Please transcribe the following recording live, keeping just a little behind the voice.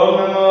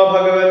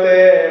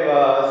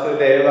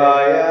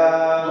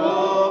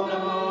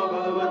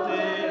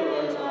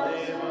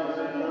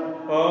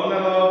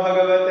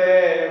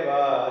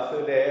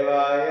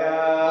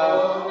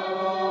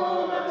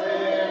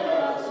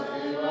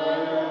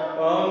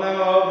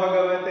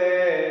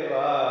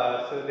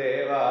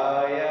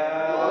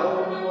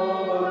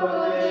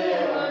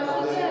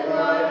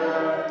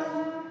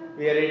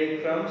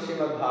from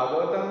Srimad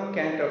Bhagavatam,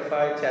 Canto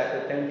 5,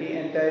 Chapter 20,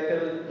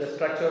 entitled The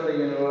Structure of the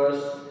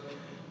Universe,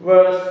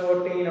 verse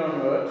 14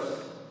 onwards.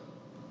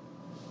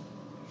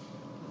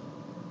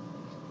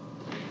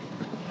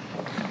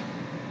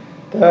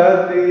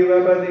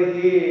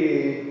 Tadvivapadihi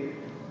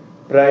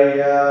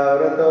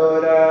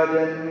prayavrato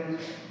rajan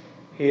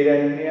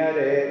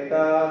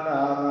hiranyareta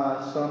nama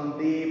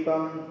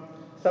swamdeepam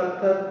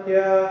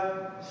saptabhya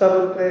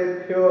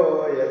sabutrebhyo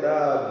yada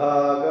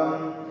bhagam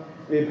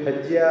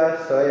vibhajya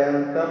swayam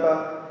tapa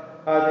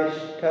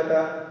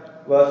adhisthata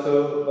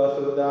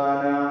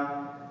vasudana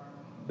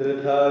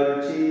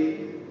dridharuchi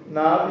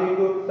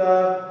nabhigupta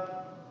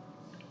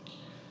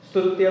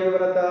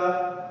stutyavrata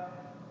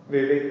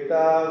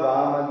vivikta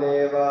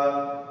vamadeva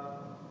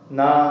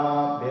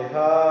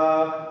namabhyaha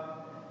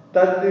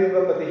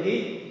tadvivapatihi,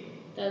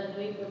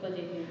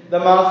 the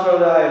master of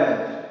the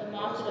island.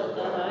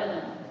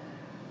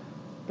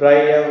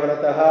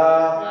 Priyavrataha,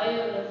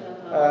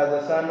 the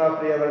son of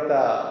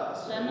Priyavrata.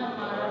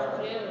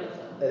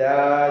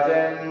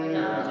 Rajan,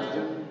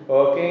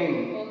 O king.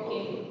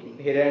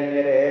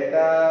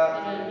 Hiranyareta.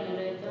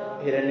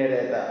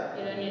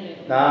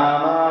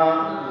 Nama,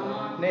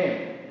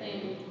 name.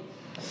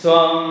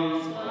 Swam,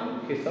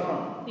 his own.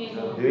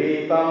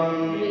 Dvipam,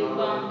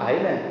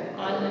 island.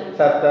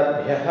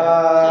 Saptabhyaha,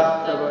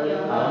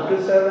 unto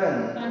seven.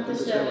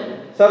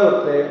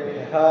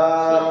 Sabutrebhyaha,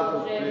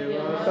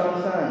 his own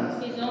sons.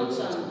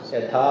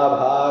 Yatha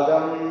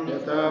bhagam,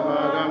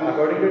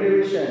 according to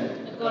division.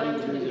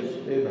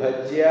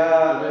 Vibhajya,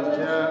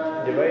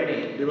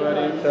 dividing.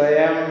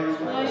 Swayam,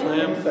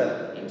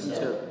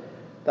 himself.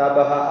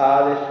 Tapaha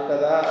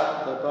adishtada,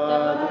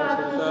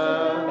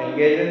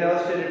 engaged in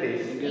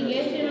austerities.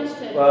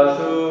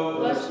 Vasu,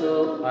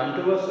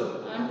 unto Vasu.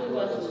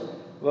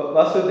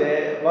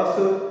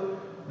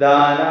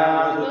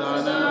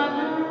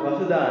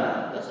 Vasudana.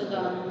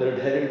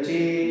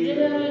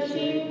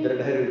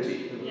 Dridharuchi.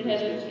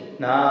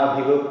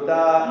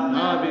 Nabhigupta.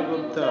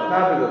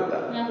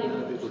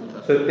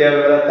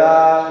 Sutyavrata.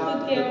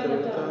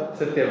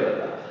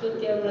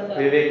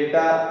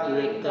 Vivikta.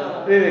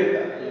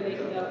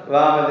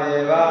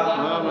 Vamadeva.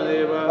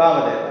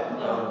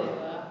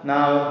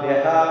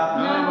 Namabhyaha.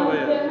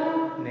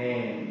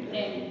 Name.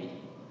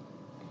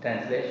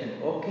 Translation.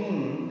 O king,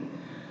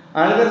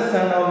 another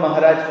son of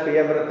Maharaj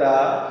Priyavrata,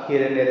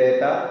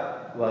 Hiranyareta,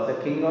 was the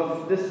king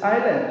of this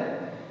island.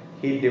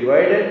 He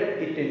divided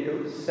it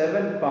into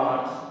 7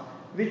 parts,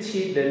 which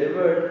he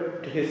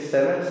delivered to his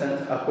 7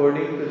 sons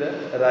according to the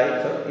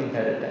rights of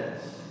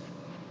inheritance.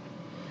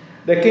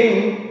 The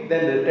king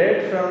then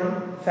retired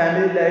from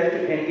family life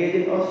to engage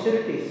in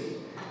austerities.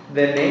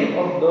 The name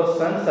of those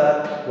sons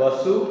are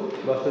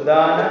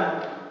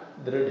Vasudana,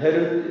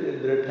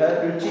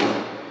 Dridharuchi,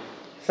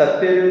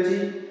 Satyaruchi,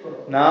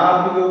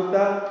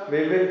 Nabhigupta,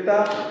 Vivikta,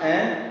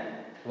 and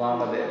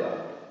Vamadeva.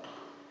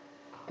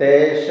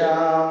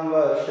 Tesham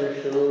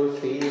Vashishu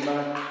Sima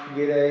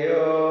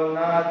Girayo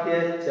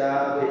Natyacha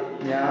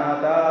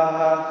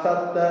Vijnataha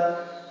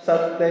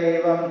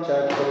Sattaivam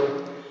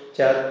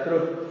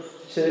Chatru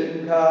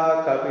Shrinkha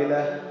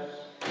Kapila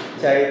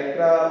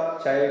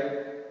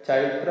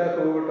Chaitra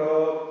Kuto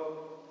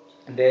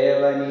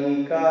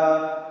Devanika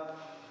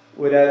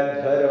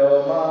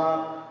Uradharoma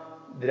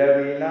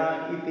Dravina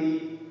iti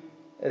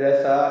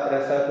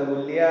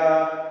Rasatulya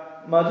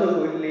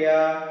Madhukulya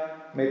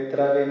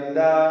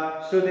Mitravinda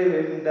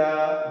Shrudivinda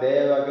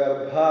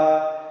Devagarbha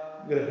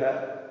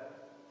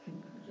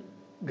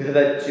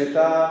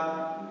Gridachyuta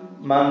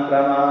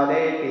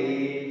Mantramaleti.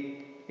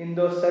 In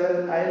those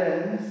 7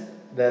 islands,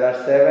 there are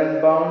 7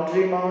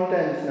 boundary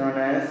mountains known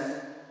as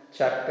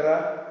Chakra,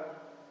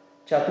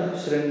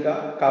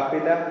 Chatushringa,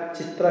 Kapila,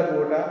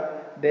 Chitrakuta,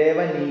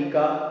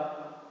 Devanika,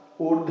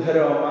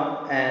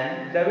 Urdharoma,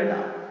 and Dravina.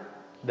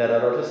 There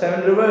are also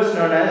 7 rivers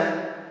known as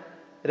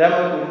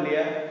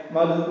Ramakulya,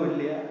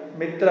 Madhukulya,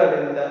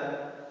 Mitravinda,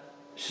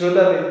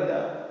 Shrudavinda,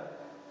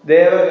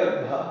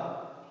 Devagarbha,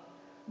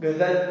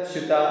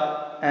 Gridachyuta,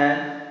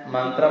 and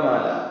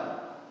Mantramala.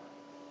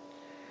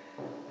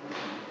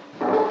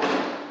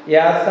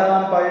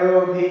 Yasam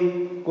Payobhi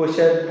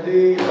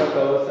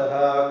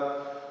Kushadvipakausaha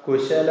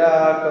Kushala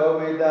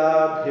Kavida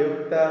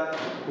Bhyukta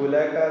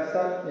Kulaka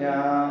Satnya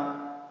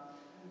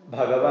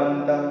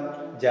Bhagavantam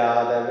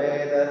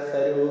Jadaveda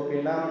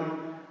Sarupinam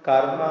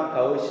Karma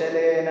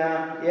Kaushalena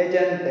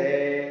Yajante.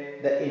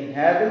 The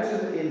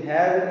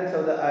inhabitants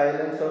of the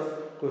islands of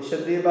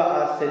Kushadvipa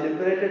are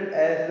celebrated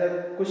as the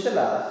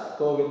Kushalas,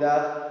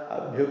 Kovidas,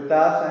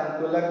 Bhyuktas, and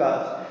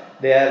Kulakas.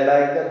 They are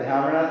like the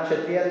Brahmanas,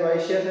 Kshatriyas,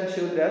 Vaishyas, and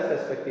Shudras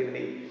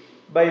respectively.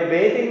 By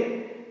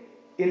bathing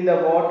in the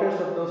waters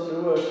of those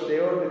rivers, they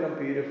all become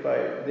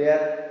purified. They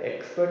are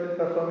expert in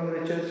performing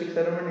ritualistic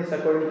ceremonies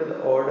according to the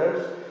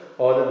orders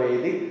or the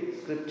Vedic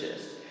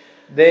scriptures.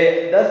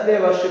 Thus they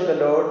worship the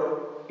Lord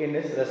in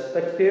his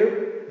aspect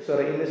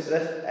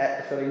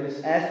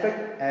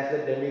as the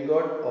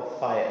demigod of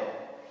fire.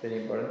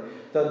 Very important.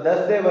 So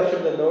thus they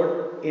worship the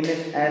Lord in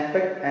his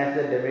aspect as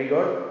the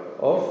demigod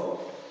of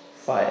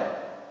fire.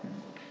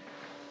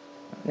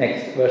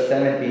 Next, verse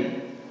 17.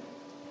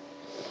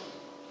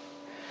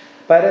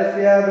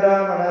 Parasya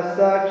Brahmana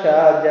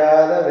Sakshat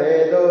Jada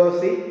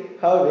Vedosi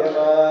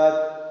Havyavat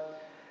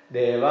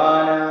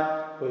Devana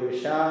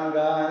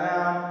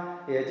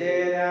Purushangana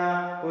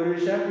Yajena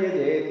Purusham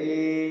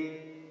Yajeti.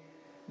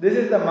 This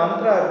is the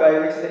mantra by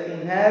which the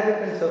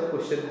inhabitants of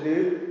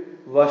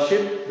Kushadvip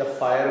worship the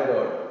fire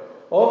god.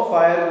 O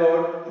fire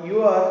god,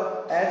 you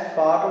are as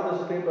part of the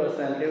Supreme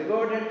Personality of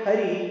Godhead,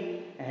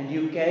 Hari, and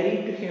you carry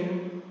to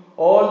him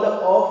all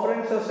the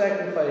offerings of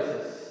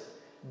sacrifices.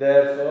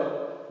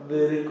 Therefore,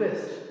 we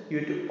request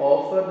you to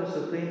offer the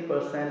Supreme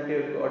Personality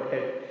of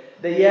Godhead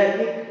the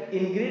yajnic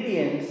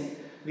ingredients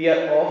we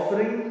are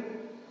offering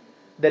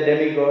the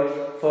demigods,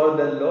 for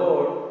the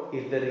Lord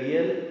is the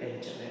real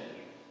enjoyer.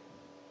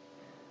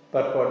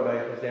 Purport by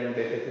His Reverend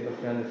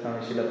Bhaktivedanta Swami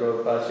Srila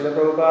Prabhupada. Srila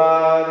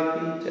Prabhupada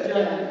ki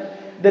jai.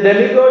 The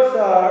demigods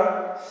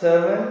are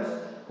servants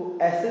who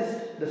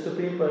assist the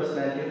Supreme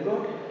Personality of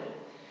Godhead.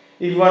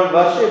 If one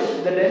worships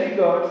the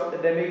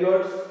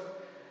demigods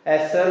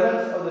as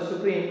servants of the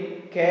Supreme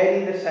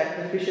carry the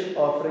sacrificial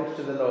offerings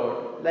to the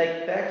Lord,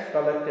 like tax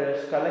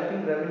collectors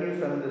collecting revenue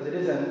from the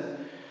citizens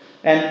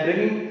and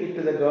bringing it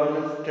to the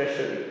government's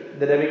treasury.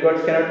 The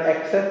demigods cannot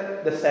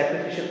accept the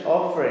sacrificial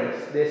offerings.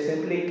 They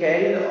simply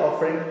carry the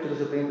offerings to the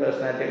Supreme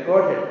Personality of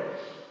Godhead,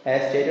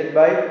 as stated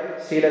by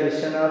Srila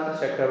Vishwanath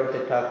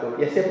Chakravarti Thakur.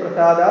 Yasya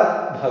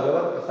prasadat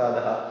bhagavat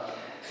prasadaha.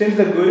 Since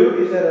the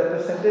Guru is a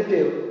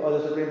representative of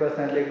the Supreme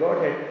Personality of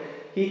Godhead,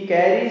 he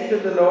carries to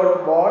the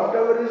Lord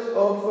whatever is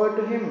offered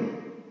to him.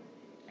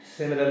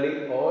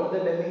 Similarly, all the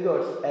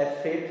demigods,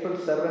 as faithful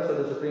servants of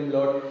the Supreme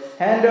Lord,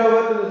 hand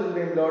over to the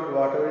Supreme Lord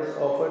whatever is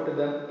offered to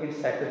them in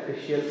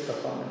sacrificial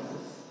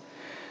performances.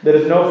 There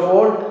is no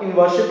fault in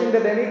worshipping the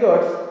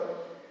demigods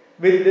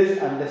with this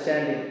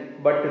understanding,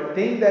 but to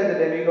think that the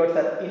demigods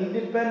are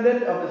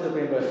independent of the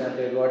Supreme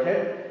Personality of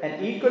Godhead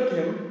and equal to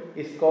him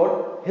is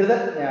called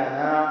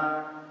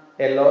hridajnana,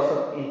 a loss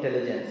of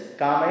intelligence.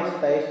 Kamais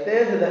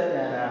taiste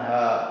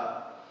hridajnanaha.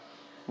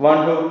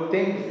 One who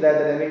thinks that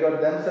the demigods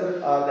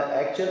themselves are the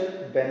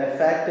actual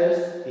benefactors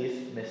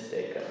is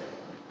mistaken.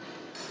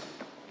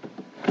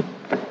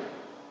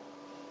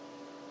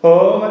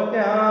 Om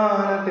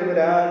Jnana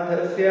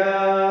Timirandhasya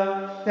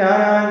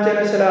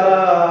Jnananjana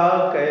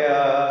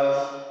Shalakaya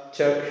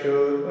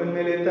Chakshur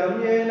Unmilitam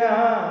Yena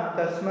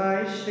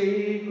Tasmai Shri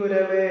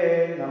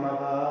Gurave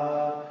Namaha.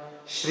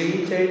 Shri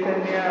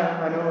Chaitanya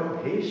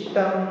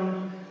Manobhishtam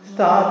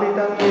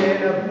Sthapitam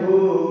Yena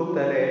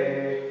Bhutale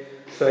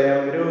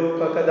Swayam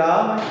Rupa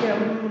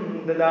Kadamahyam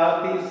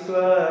Dadati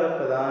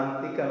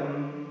Swapadantikam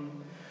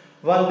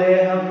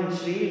Vandeham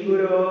Shri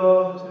Guru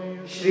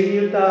Shri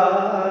Yuta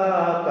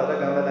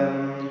Padakamalam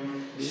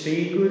Shri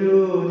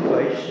Guru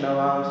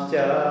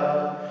Vaishnavamscha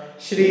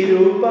Shri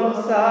Rupam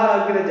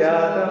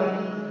Sagrajatam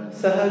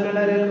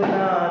Sahagana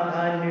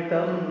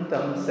Raghunathanvitam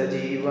Tam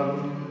Sajivam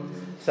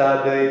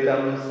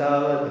Sadvaitam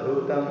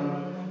Savadhutam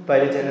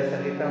Parijana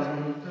Sahitam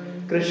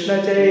Krishna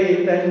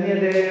Chaitanya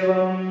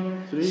Devam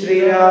Shri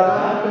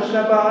Radha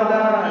Krishna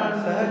Padan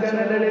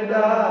Sahagana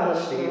Lalita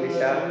Shri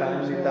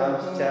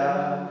Vishakhanvitamscha.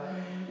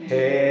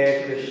 He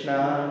Krishna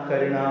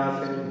Karuna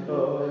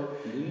Sindho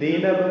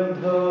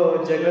Dinabandho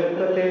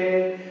Jagatpate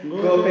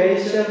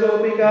Gopesha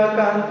Gopika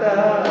Kanta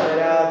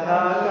Radha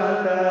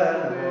Kanta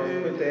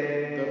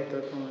Namostate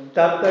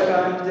Tapta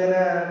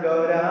Kanjana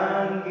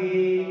Gaurangi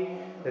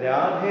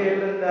Radhe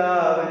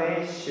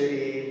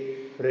Vrindavaneshwari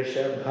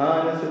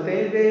Vrishabhana Sute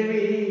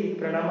Devi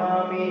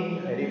Pranamami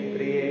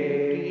Haripriye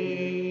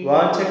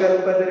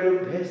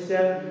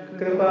Vanchakalpatarubhyasya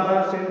Kripa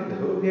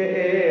Sindhubhya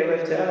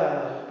Evacha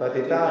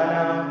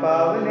Patitanam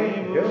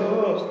Pavanebhyo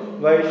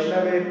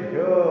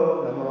Vaishnavebhyo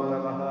Namo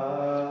Namaha.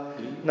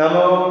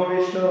 Namo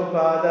Vishnu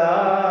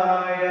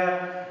Padaya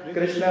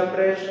Krishna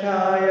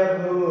Presthaya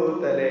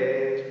Bhutale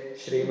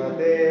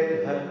Srimate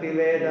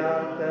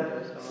Bhaktivedanta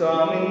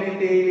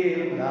Swaminiti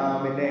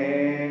Namine.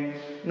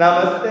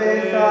 Namaste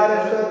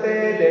Saraswate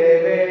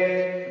Deve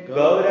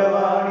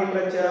Gauravani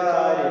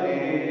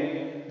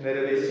Pracharine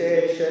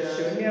Nirvishesha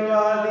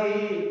Shunyavadi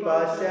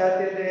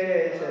Pasyatya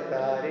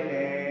Deshatarine.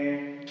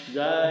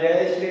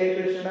 Jai Shri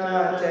Krishna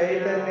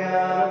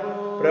Chaitanya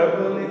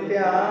Prabhu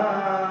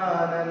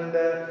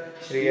Nityananda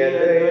Shri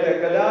Advaita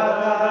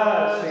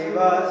Gadadhar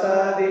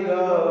Srivasadi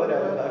Gaura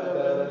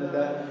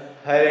Bhaktavinda.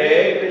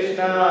 Hare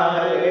Krishna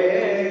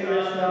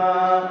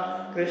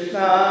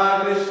Krishna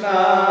Krishna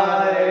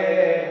Hare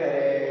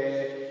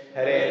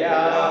Hare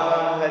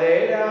Hare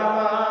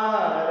Rama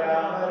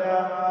Rama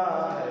Rama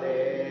Hare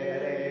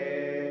Hare.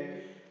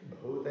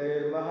 Bhuter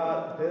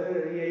Mahabhir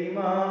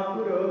Yema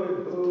Puro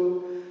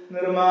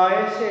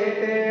Nirmaya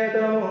Shete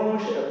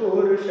Adamusha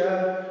Purusha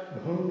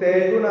Bhunte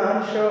Gunan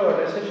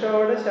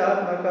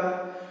Shodashatmaka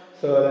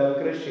Solam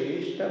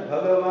Krishishta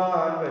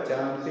Bhagavan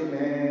Vachamsi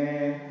Me.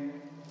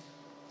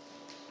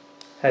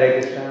 Hare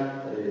Krishna.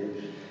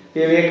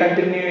 Here we are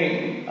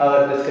continuing our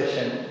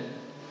discussion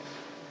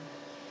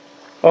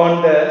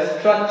on the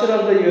structure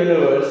of the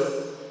universe,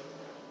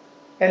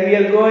 and we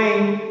are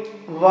going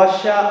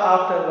Varsha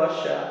after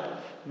Varsha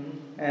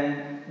and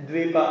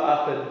Dvipa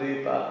after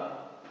Dvipa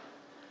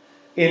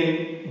in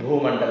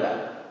Bhumandala.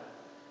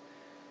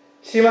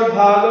 Srimad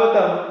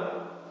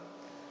Bhagavatam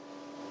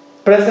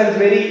presents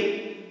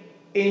very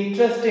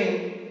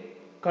interesting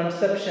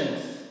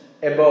conceptions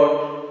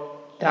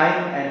about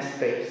time and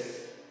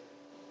space.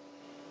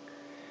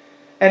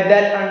 And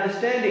that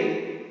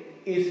understanding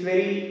is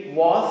very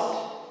vast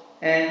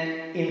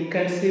and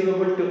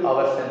inconceivable to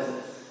our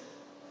senses.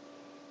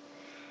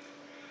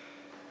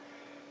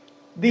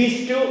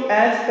 These two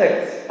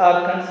aspects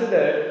are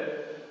considered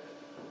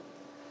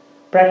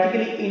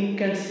practically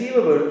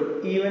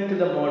inconceivable even to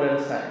the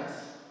modern science,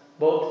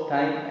 both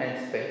time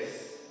and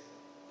space.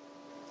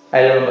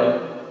 I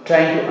remember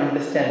trying to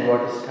understand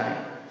what is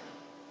time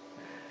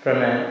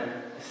from a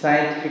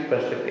scientific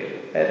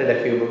perspective. I read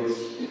a few books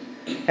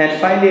and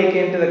finally I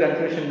came to the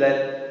conclusion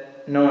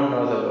that no one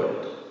knows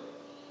about it.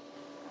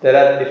 There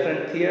are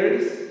different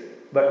theories,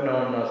 but no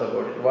one knows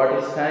about it.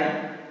 What is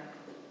time?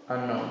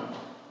 Unknown.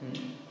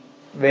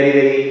 Very,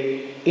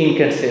 very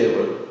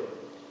inconceivable.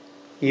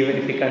 Even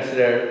if you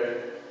consider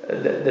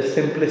the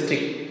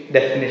simplistic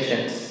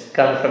definitions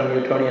come from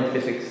Newtonian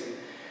physics,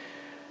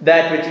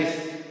 that which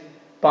is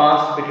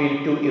passed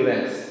between two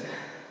events.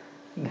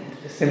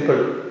 That's a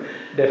simple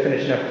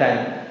definition of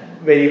time.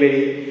 Very,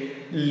 very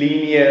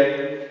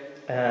linear,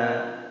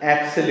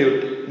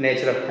 absolute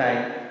nature of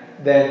time.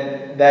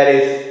 Then that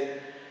is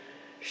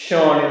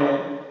shown in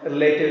a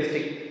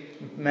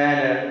relativistic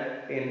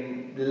manner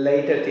in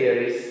later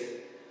theories.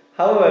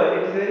 However,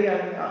 it is very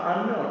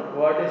unknown.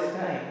 What is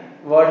time?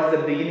 What is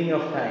the beginning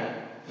of time?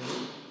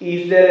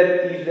 Is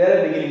there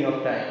a beginning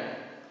of time?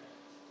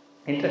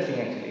 Interesting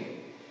actually.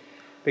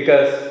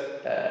 Because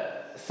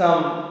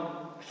some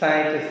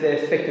scientists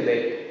they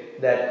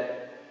speculate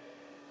that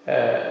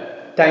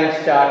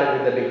time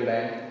started with the Big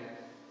Bang.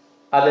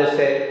 Others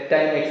say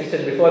time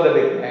existed before the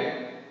Big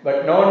Bang.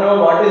 But no one knows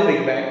what is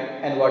Big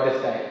Bang and what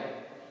is time.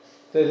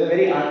 So it's a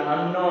very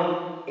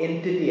unknown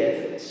entity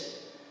as such.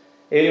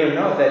 Everyone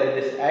knows that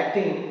it is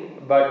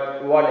acting,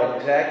 but what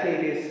exactly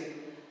it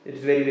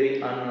is very,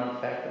 very unknown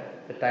factor,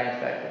 the time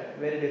factor.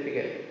 Very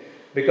difficult.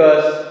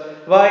 Because,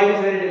 why it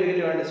is very difficult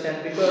to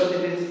understand? Because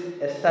it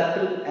is a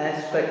subtle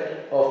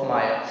aspect of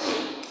Maya.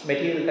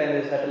 Material time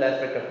is a subtle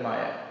aspect of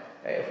Maya,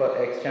 for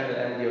external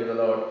energy of the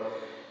Lord.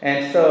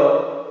 And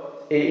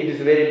so, it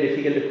is very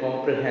difficult to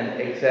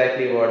comprehend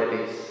exactly what it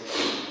is.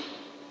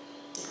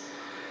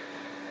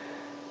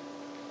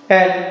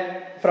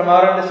 And from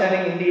our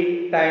understanding,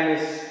 indeed, time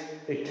is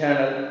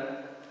eternal.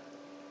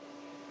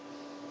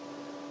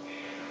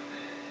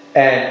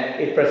 And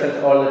it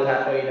presents all the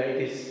time,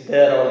 it is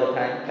there all the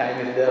time.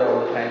 Time is there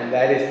all the time.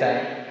 That is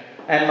time.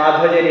 And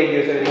Madhvacharya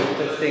gives a very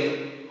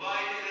interesting.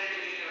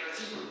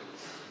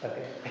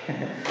 Okay.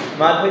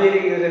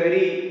 Madhvacharya gives a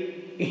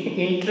very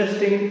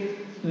interesting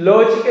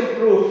logical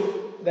proof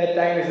that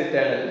time is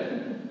eternal.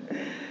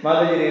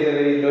 Madhvacharya is a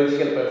very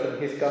logical person.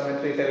 His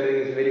commentaries,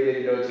 everything is very,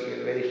 very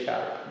logical, very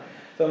sharp.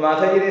 So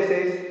Madhvacharya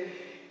says,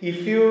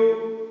 if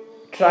you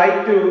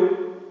try to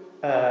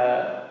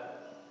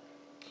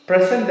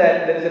present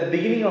that there is a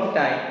beginning of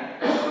time,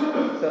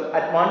 so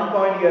at one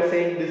point you are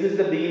saying this is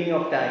the beginning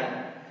of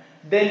time,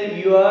 then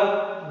you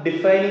are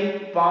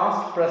defining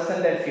past,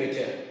 present and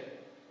future.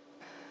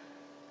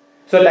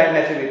 So time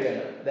has to be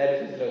eternal. That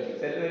is his logic.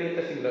 That's a very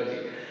interesting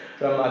logic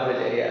from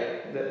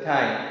Madhvacharya, the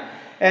time.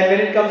 And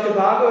when it comes to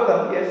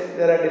Bhagavatam, yes,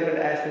 there are different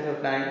aspects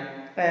of time.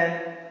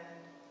 And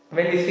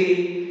when we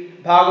see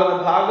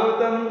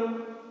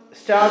Bhagavatam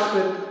starts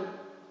with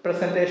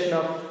presentation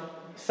of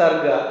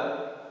Sarga.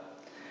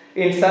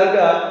 In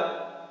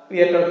Sarga,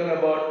 we are talking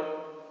about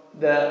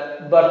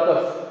the birth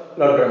of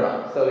Lord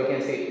Brahma. So we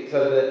can see,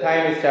 so the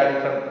time is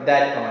starting from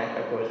that point,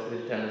 of course,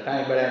 the eternal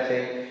time. But I am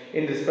saying,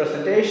 in this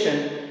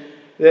presentation,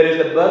 there is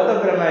the birth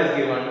of Brahma is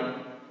given.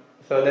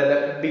 So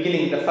that the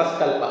beginning, the first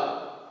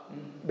kalpa,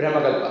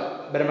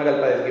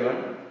 Brahmakalpa is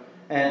given.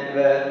 And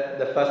where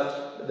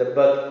the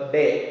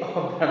birthday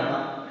of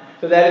Brahma.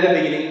 So that is the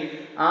beginning.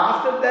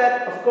 After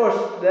that, of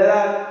course, there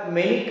are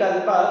many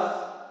kalpas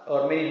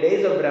or many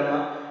days of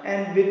Brahma.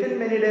 And within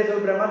many days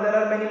of Brahma, there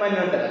are many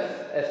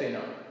Manvantaras, as we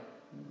know.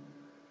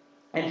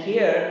 And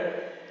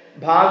here,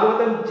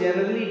 Bhagavatam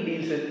generally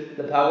deals with,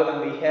 the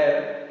Bhagavatam we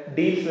have,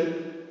 deals with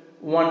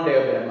one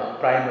day of Brahma,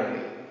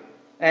 primarily.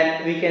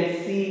 And we can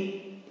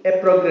see a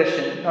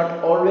progression,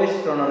 not always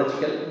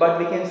chronological, but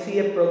we can see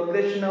a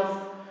progression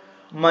of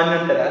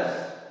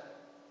Manvantaras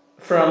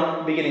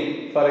from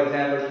beginning. For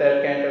example,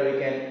 third canto we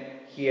can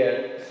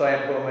hear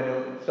Swayambhuva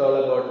Manu, it's all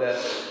about the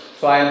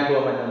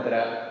Swayambhuva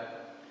Manvantara.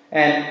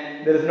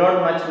 And there is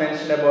not much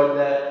mentioned about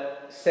the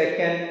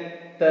second,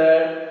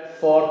 third,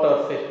 fourth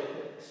or fifth,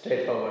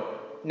 straightforward.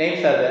 Names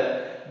are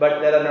there, but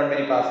there are not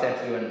many past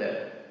tense given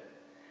there.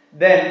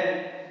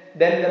 Then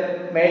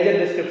the major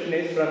description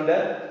is from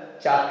the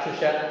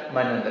Chakshusha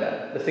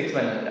Manvantara, the sixth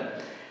Manvantara.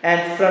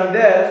 And from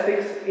there,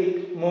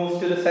 it moves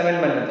to the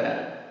seventh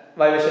Manvantara,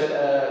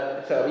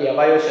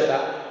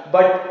 Vaivashata.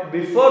 But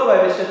before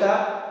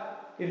Vaivashata,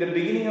 in the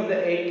beginning of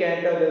the eighth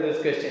canto, there is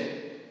this question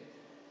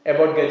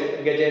about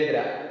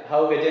Gajendra,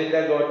 how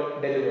Gajendra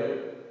got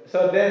delivered.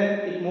 So then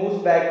it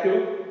moves back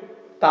to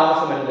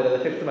Tamasa Manvantara,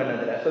 the fifth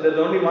Manvantara. So there is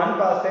only one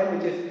pastime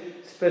which is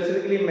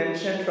specifically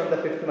mentioned from the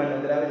 5th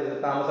Manvantara, which is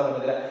the Tamasa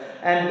Manvantara,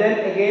 and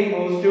then again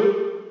moves to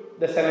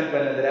the 7th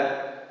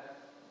Manvantara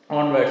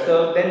onwards.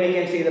 So then we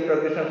can see the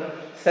progression of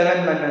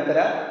 7th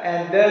Manvantara,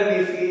 and there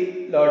we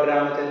see Lord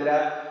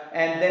Ramachandra,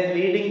 and then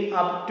leading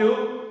up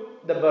to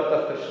the birth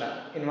of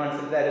Krishna. In one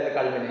sense, that is the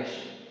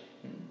culmination.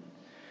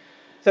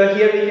 So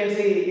here we can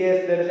see,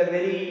 yes, there is a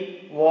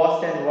very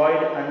vast and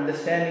wide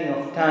understanding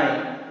of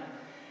time,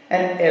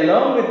 and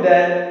along with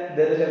that,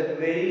 there is a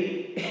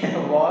very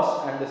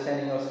vast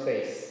understanding of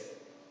space.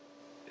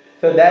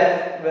 So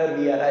that's where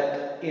we are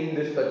at in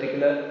this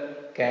particular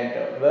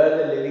canto, where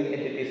the living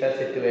entities are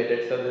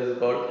situated. So this is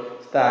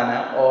called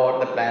sthana, or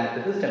the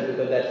planetary system,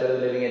 because that's where the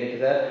living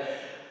entities are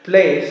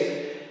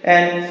placed.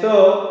 And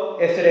so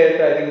yesterday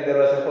I think there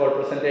was a whole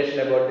presentation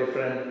about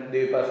different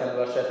dvipas and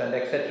varshas and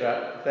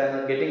etc. So I'm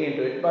not getting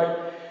into it,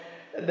 but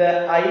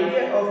the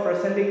idea of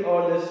presenting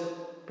all these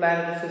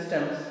planetary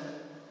systems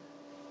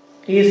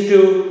is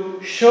to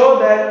show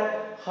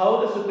that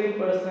how the Supreme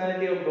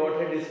Personality of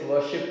Godhead is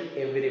worshipped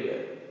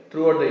everywhere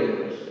throughout the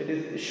universe. It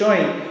is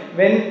showing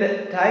when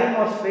the time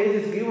or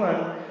space is given,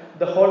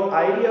 the whole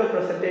idea of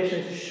presentation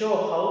is to show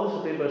how the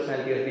Supreme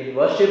Personality has been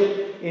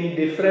worshipped in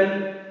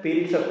different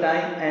periods of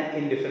time and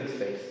in different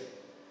space.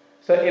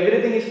 So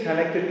everything is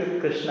connected to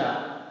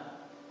Krishna,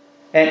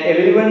 and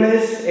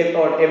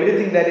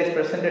everything that is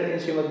presented in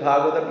Srimad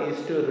Bhagavatam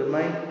is to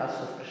remind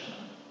us of Krishna.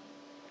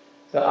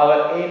 So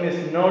our aim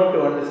is not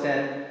to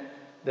understand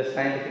the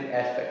scientific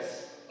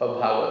aspects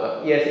of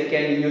Bhagavatam. Yes, it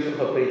can be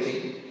useful for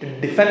preaching.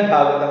 To defend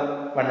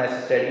Bhagavatam, one has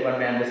to study, one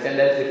may understand,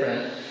 that's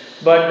different.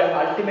 But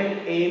the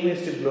ultimate aim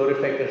is to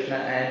glorify Krishna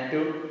and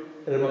to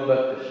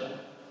remember Krishna.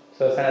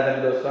 So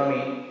Sanatana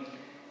Goswami,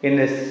 in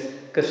his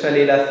Krishna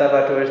Leela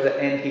Stava towards the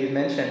end, he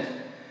mentioned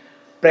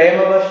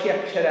Prema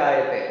Vashya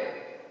Aksharayate.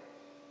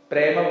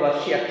 Prema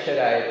Vashya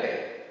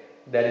Aksharayate.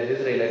 That is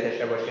his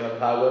realization of Srimad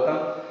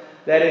Bhagavatam.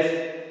 That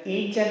is,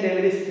 each and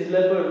every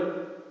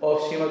syllable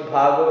of Srimad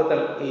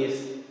Bhagavatam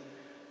is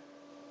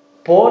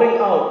pouring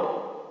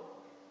out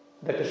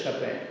the Krishna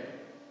Prema.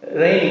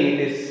 It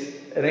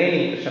is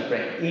raining Krishna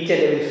Prema. Each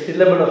and every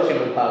syllable of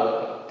Srimad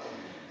Bhagavatam.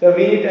 So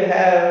we need to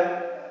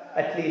have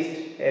at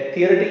least a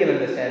theoretical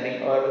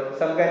understanding or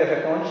some kind of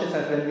a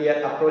consciousness when we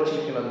are approaching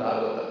Srimad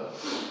Bhagavatam.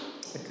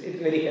 It's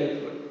very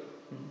helpful.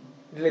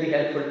 It's very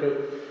helpful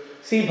to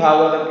see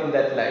Bhagavatam in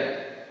that light.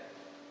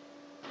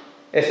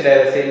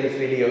 Yesterday I was saying this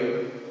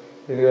video,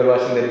 when we were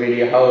watching that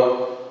video,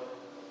 how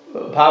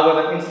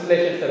Bhagavatam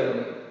installation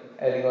ceremony,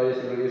 I think all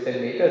you sent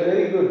me, it was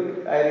very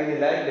good. I really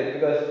liked it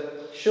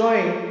because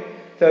showing,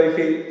 so if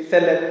you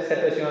set a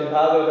Srimad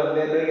Bhagavatam,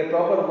 they are doing a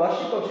proper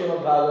worship of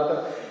Srimad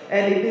Bhagavatam,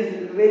 and it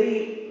is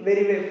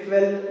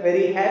felt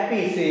very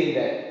happy seeing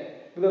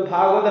that, because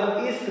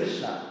Bhagavatam is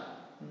Krishna.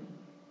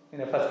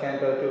 First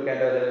canto, 2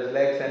 canto, there is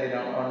legs, and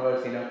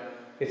onwards,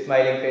 his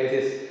smiling face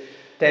is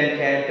 10th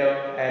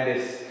canto, and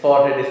his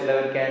forehead is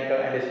 11th canto,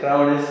 and his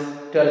crown is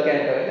 12th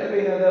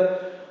canto.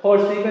 The whole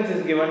sequence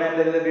is given, and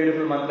there is a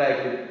beautiful mantra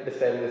actually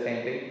describing the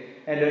same thing,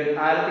 and doing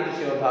Arati to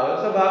Srimad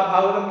Bhagavatam. So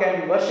Bhagavatam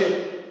can be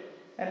worshipped,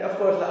 and of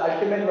course the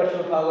ultimate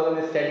worship of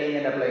Bhagavatam is studying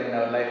and applying in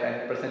our life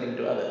and presenting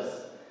to others.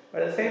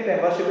 But at the same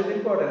time, worship is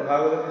important.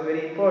 Bhagavatam is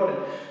very important.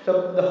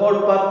 So the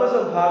whole purpose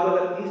of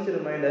Bhagavatam is to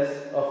remind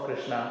us of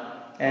Krishna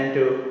and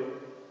to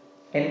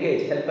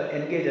help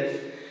engage us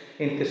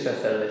in Krishna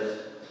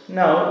service.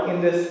 Now,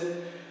 in this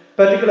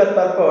particular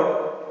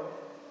purport,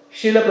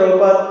 Srila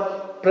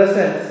Prabhupada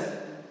presents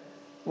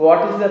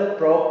what is the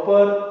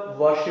proper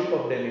worship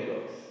of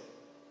demigods.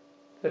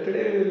 So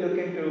today we will look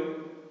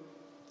into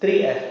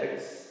 3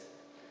 aspects.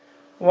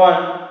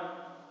 1,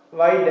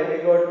 why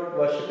demigod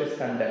worship is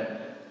condemned.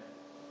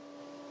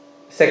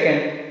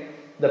 2nd,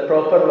 the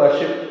proper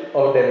worship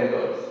of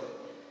demigods.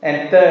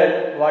 And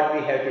 3rd, what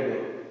we have to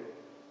do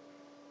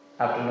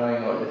after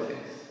knowing all these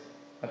things.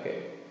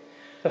 Okay.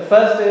 The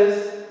first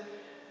is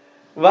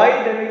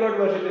why demigod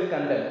worship is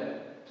condemned.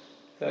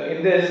 So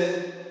in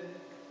this,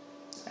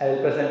 I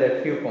will present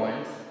a few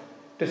points.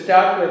 To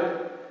start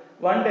with,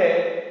 one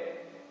day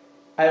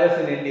I was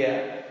in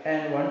India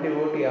and one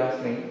devotee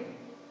asked me,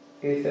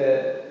 he's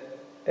a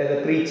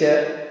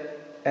preacher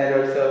and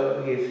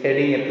also he's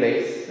heading a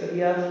place. So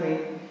he asked me,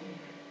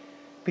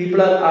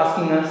 people are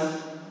asking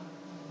us,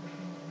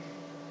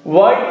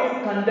 why do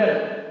you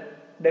condemn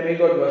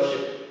demigod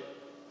worship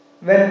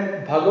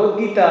when Bhagavad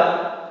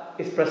Gita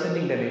is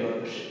presenting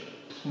demigod worship?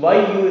 Why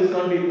you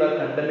ISKCON people are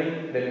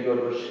condemning demigod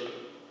worship?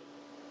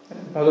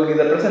 Bhagavad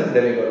Gita presents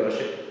demigod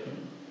worship.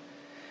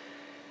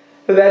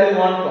 So that is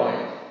one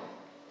point.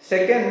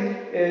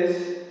 Second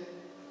is,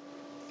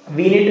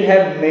 we need to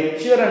have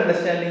mature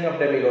understanding of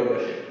demigod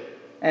worship.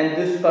 And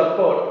this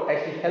purport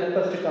actually helps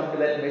us to come to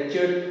that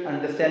mature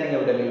understanding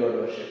of demigod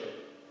worship.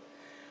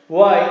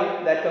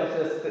 Why? That comes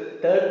to the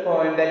third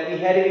point, that we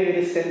had to be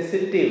very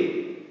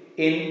sensitive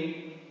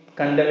in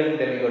condemning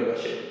demigod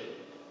worship.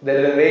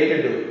 There is a way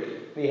to do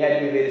it. We had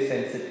to be very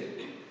sensitive.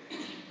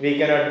 We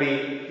cannot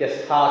be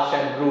just harsh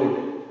and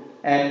rude,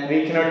 and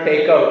we cannot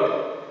take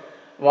out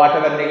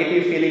whatever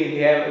negative feeling we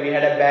have. We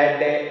had a bad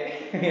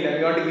day,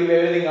 we want to give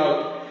everything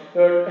out.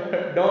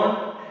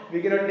 So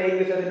we cannot take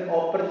this as an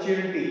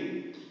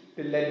opportunity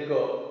to let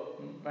go.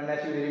 One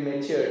has to be very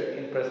matured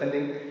in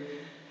presenting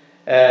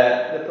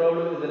the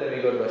problem with the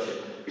demigod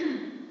worship.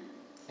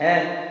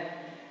 And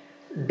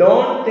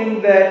don't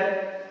think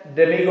that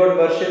demigod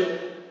worship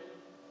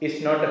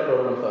is not a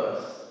problem for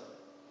us.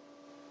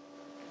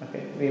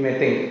 Okay, we may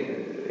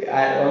think,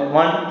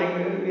 one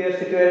thing, we are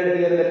situated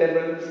here in the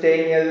temple,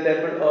 staying near the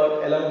temple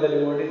or along the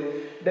devotees,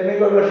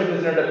 demigod worship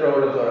is not a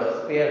problem for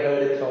us. We have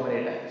heard it so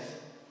many times.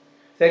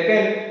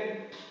 Second,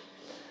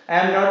 I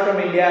am not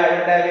from India, I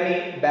don't have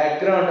any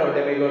background of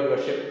demigod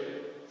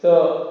worship.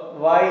 So,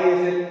 why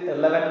is it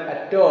relevant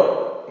at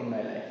all in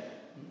my life?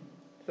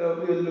 So,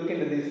 we will look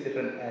into these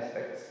different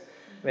aspects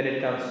when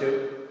it comes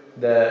to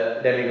the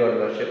demigod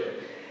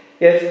worship.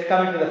 Yes,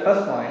 coming to the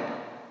first point.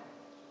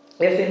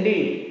 Yes,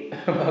 indeed,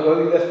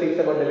 Bhagavad Gita speaks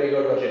about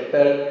demigod worship,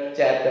 3rd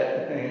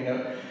chapter,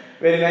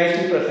 very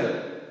nicely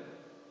present.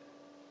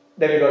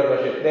 Demigod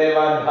worship.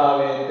 Devan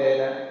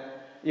bhavayantena,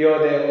 yo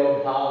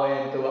devo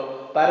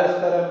bhavayantuva,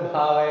 parasparam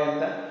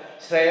bhavayanta,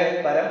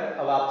 shreyat param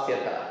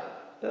avapsyata.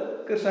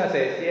 So Krishna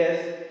says,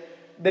 yes,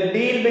 the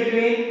deal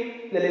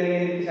between the living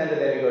entities and the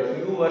demigods.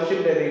 You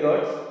worship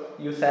demigods,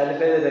 you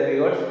satisfy the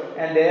demigods,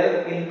 and they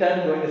are in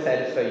turn going to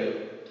satisfy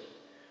you.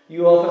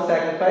 You offer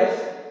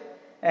sacrifice,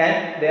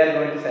 and they are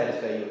going to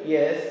satisfy you.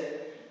 Yes,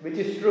 which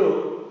is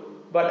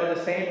true, but at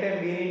the same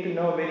time we need to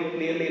know very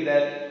clearly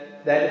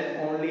that that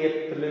is only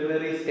a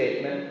preliminary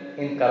statement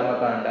in Karma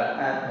Kanda,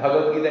 and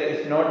Bhagavad Gita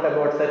is not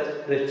about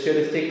such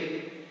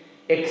ritualistic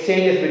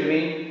exchanges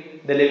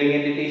between the living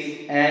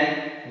entities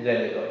and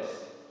demigods.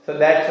 So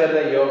that's where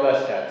the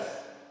yoga starts.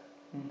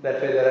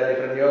 That's why there are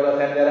different yogas,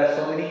 and there are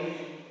so many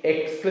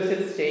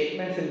explicit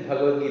statements in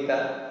Bhagavad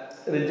Gita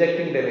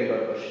rejecting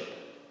demigod worship.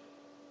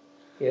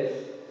 Yes?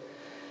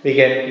 We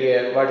can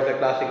hear, what is the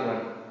classic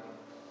one?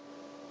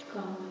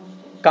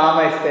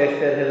 Kama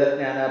istesya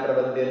hridajnana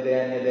prabhadyante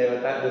anya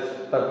devata.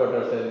 This purport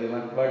also is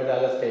given. What is the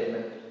other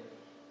statement?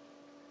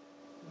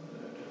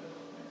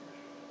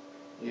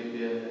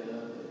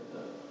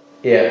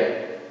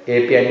 Yeah.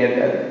 AP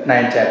Anya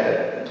 9th chapter.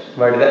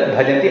 What is that?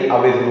 Bhajanti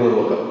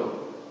avidhipurvakam.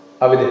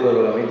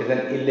 Avidhipurvakam. It is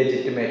an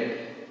illegitimate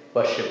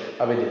worship.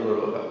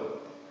 Avidhipurvakam.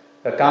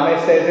 The Kama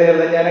istesya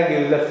hridajnana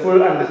gives the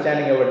full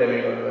understanding about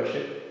demigod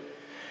worship.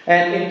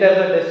 And in terms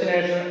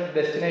of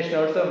destination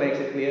also makes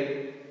it clear.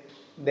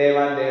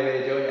 Devan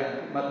devejo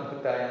yanti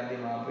madbhutta yanti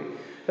mamvi.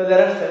 So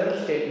there are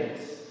several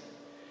statements.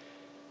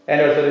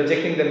 And also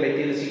rejecting the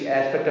materialistic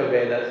aspect of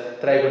Vedas,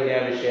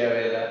 Traigunya Vishaya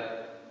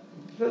Veda.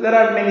 So there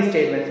are many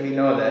statements, we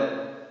know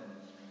that.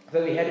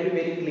 So we have to be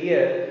very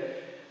clear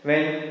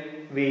when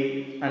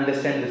we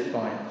understand this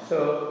point.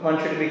 So one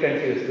should be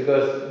confused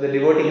because the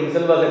devotee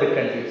himself was a bit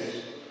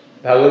confused.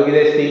 Bhagavad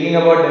Gita is speaking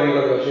about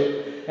demigod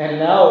worship, and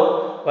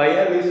now why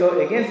are we so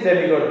against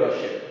demigod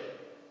worship?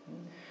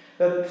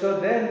 So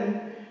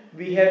then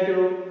we have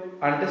to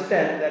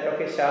understand that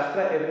okay,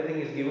 Shastra,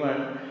 everything is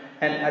given,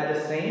 and at the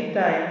same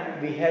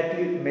time we have to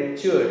be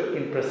matured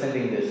in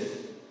presenting this.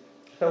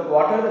 So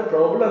what are the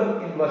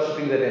problems in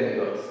worshipping the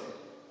demigods?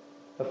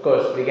 Of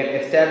course, we can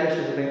establish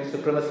the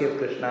supremacy of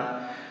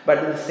Krishna, but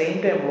at the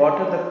same time, what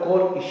are the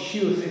core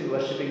issues in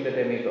worshipping the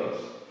demigods?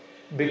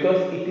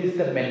 Because it is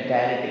the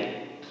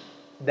mentality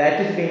that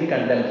is being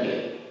condemned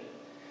here.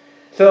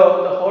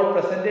 So the whole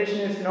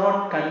presentation is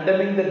not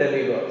condemning the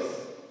demigods.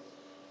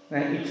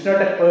 It's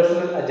not a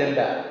personal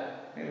agenda.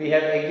 We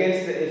have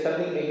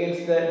something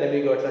against the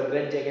demigods or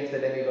grudge against the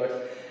demigods.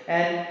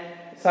 And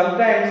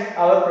sometimes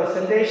our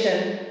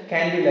presentation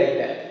can be like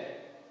that.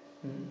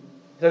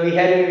 So we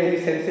have to be very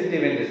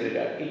sensitive in this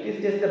regard. It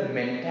is just the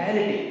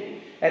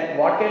mentality. And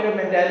what kind of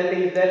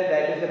mentality is that?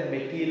 That is a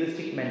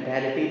materialistic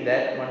mentality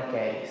that one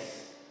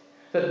carries.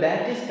 So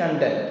that is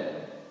condemned.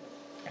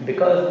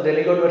 Because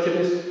demigod worship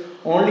is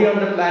only on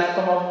the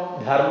platform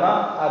of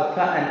dharma,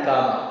 artha and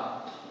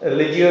kama.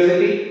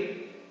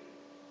 Religiosity,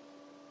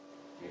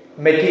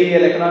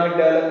 material economic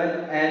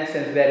development and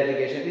sense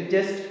gratification. It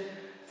just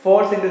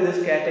falls into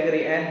this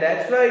category, and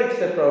that's why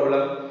it's a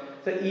problem.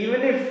 So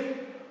even if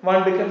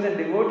one becomes a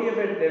devotee of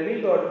a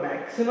demigod,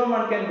 maximum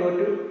one can go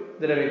to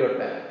the demigod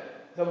planet.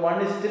 So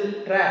one is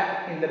still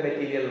trapped in the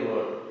material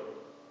world.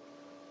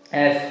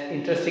 As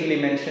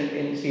interestingly mentioned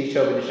in Sri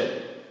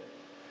Upanishad.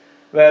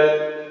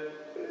 Well,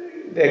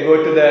 they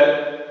go to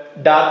the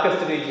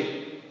darkest region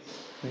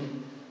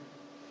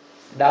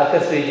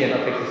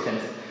of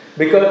existence,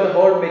 because the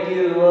whole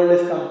material world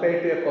is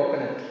compared to a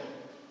coconut.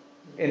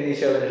 In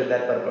Isha,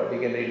 that purport, you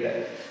can read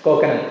that.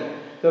 Coconut.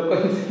 So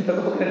the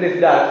coconut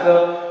is dark.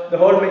 So the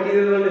whole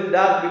material world is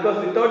dark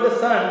because without the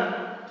sun,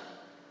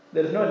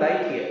 there is no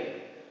light here.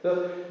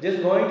 So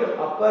just going to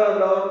upper or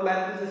lower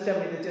planetary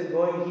system, which is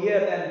going here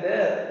and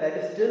there, that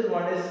is still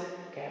one is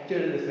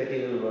captured in this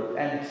material world.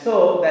 And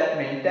so that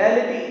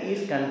mentality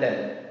is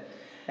condemned.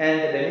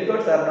 And the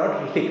demigods are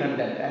not really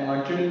condemned. And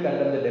one shouldn't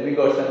condemn the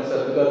demigods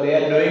themselves because they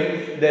are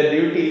doing their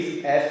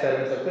duties as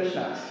servants of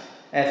Krishna.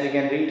 As we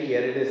can read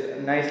here, it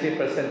is nicely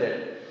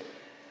presented.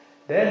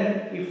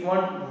 Then, if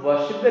one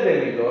worships the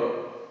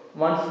demigod,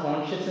 one's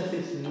consciousness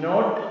is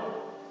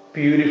not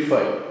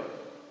purified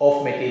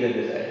of material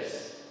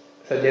desires.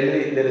 So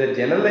generally there is a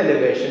general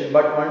elevation,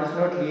 but one is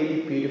not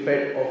really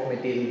purified of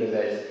material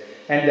desires.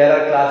 And there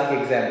are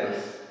classic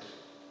examples.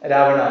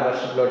 Ravana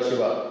worshipped Lord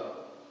Shiva.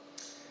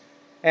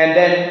 And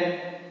then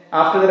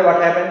after that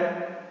what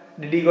happened?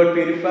 Did he got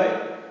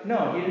purified?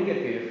 No, he didn't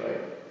get purified.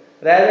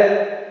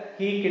 Rather,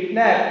 he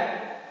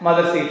kidnapped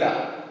Mother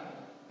Sita.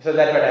 So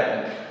that's what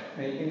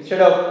happened.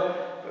 Instead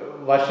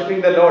of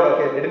worshipping the Lord,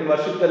 okay, didn't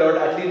worship the Lord,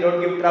 actually don't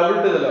give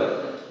trouble to the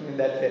Lord.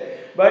 That's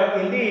it. But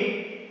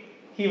indeed,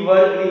 he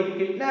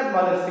kidnapped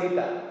Mother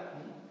Sita.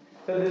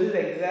 So this is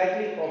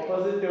exactly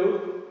opposite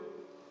to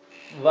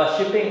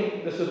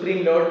worshipping the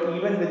Supreme Lord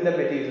even with the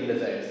material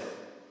desires.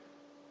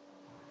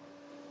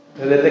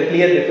 So there is a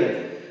clear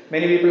difference.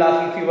 Many people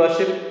ask, if you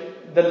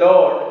worship the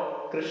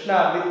Lord,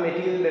 Krishna, with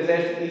material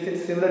desires, is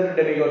it similar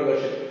to demigod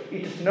worship?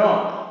 It is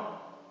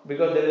not,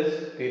 because there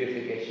is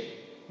purification.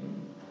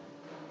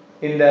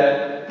 In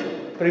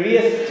the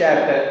previous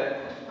chapter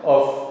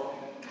of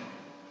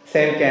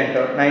same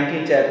canto,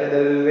 19th chapter,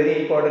 there is a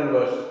very important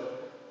verse,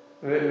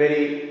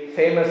 very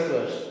famous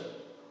verse.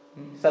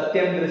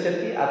 Satyam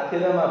drishati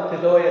arthidam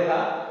arthito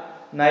yatha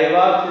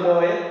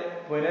naivarthido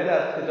yat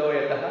punararthito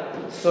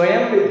yatha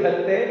swayam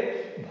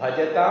vidhatte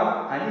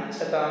bhajatam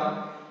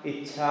anichchatam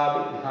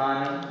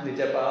ichhabidhanam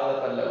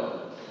nijapada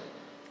pallavam.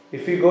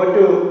 If you go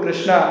to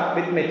Krishna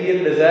with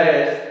material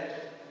desires,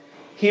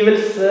 he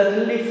will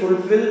certainly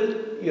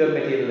fulfill your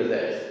material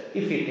desires,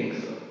 if he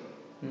thinks so.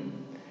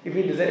 If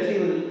he desires, he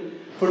will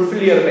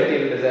fulfill your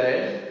material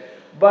desires,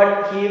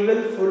 but he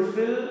will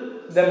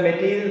fulfill the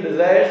material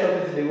desires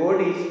of his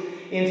devotees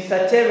in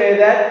such a way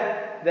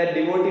that that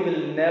devotee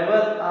will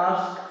never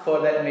ask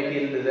for that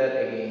material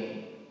desire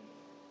again.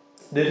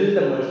 This is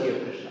the mercy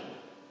of Krishna.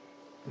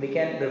 We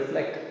can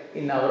reflect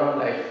in our own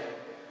life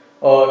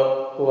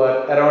or who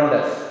are around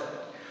us.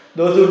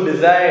 Those who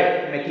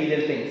desire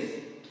material things,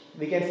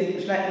 we can see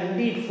Krishna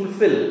indeed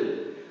fulfill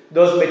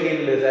those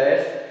material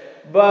desires,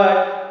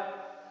 but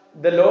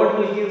the Lord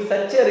will give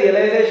such a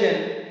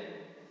realization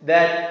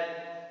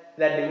that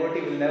that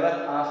devotee will never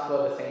ask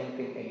for the same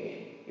thing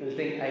again. He will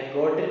think, I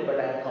got it, but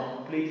I am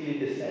completely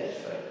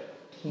dissatisfied.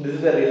 This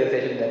is the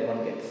realization that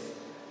one gets.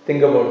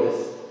 Think about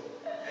this.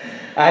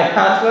 I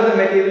asked for the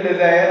material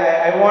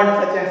desire, I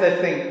want such and such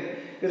thing.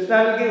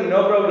 Krishna will give,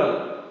 no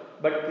problem.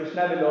 But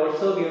Krishna will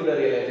also give the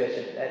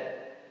realization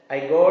that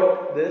I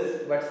got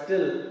this, but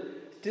still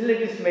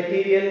it is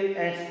material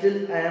and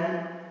still I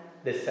am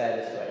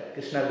dissatisfied.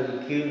 Krishna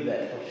will give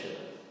that for sure.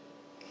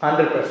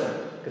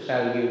 100%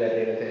 Krishna will give that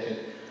realization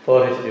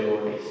for his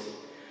devotees.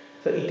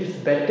 So it is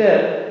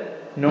better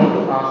not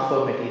to ask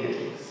for material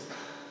things.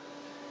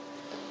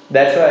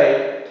 That's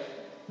why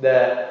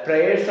the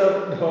prayers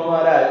of Dhruva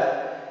Maharaj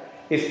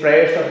is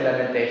prayers of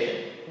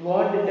lamentation.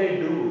 What did I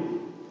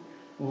do?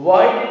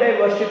 Why did I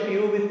worship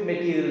you with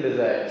material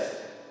desires?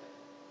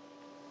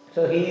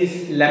 So he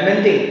is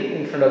lamenting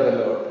in front of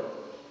the Lord.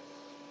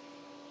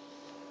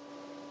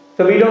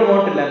 So we don't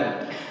want to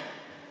lament.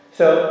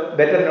 So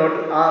better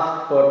not to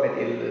ask for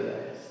material desires.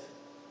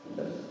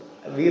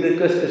 We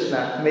request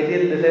Krishna,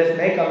 material desires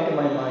may come to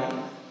my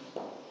mind,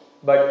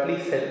 but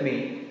please help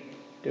me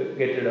to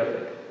get rid of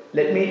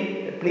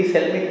it. Please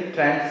help me to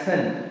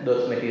transcend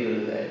those material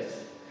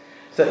desires.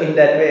 So in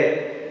that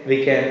way,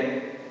 we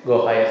can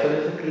go higher. So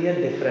there is a clear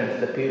difference,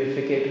 the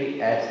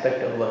purificatory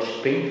aspect of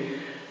worshipping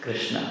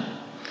Krishna.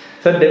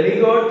 So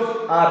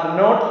demigods are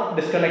not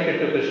disconnected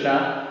to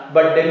Krishna,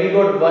 but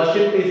demigod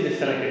worship is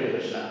disconnected to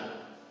Krishna.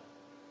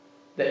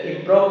 The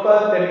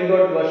improper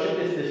demigod worship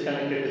is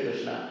disconnected to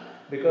Krishna,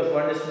 because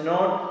one is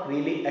not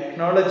really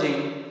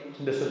acknowledging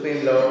the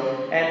Supreme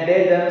Lord, and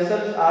they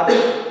themselves are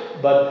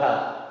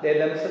baddha, they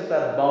themselves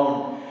are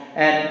bound,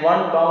 and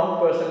one bound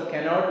person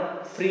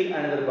cannot free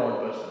another bound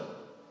person.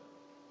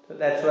 So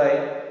that's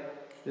why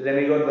the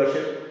demigod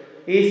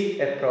worship is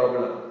a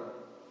problem.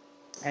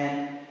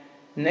 And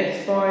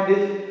next point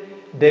is,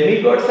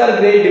 demigods are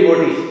great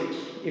devotees.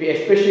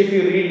 Especially if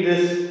you read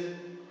this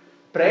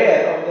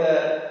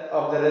prayer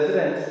of the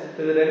residents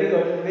to the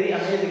demigods, it's very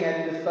amazing,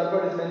 and this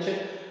purport is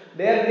mentioned.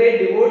 They are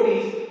great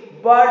devotees,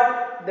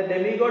 but the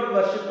demigod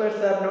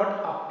worshippers are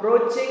not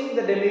approaching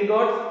the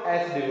demigods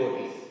as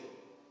devotees.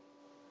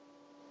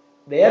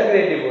 They are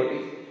great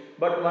devotees,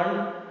 but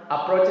one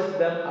approaches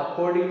them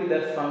according to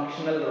their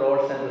functional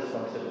roles and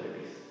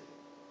responsibilities.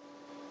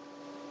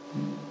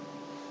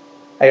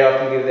 I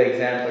often give the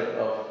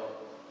example of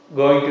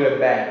going to a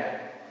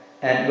bank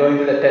and going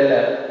to the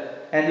teller,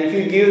 and if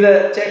you give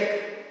the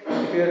check,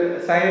 if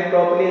you sign it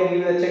properly and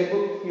give the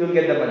checkbook, you will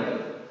get the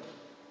money.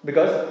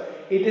 Because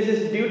it is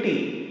his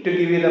duty to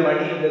give you the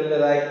money, then the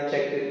right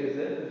check is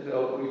there.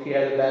 So if he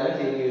has a balance,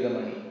 he will give you the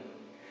money.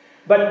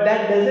 But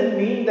that doesn't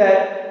mean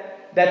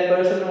that that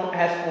person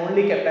has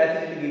only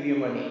capacity to give you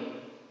money.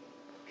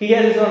 He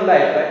has his own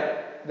life,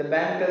 right? The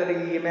bank teller,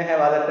 he may have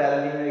other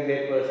talent, he may be a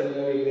great person, he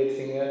may be a great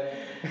singer,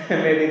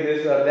 maybe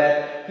this or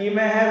that. He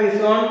may have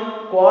his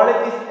own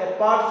qualities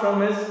apart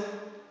from his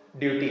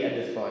duty at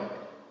this point.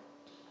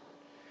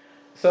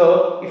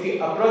 So if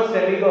you approach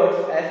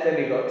demigods as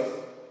demigods,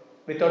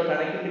 without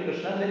connecting to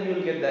Krishna, then you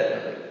will get that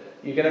only.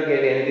 You cannot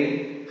get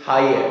anything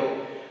higher.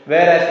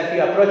 Whereas if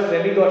you approach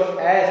demigods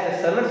as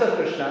the servants of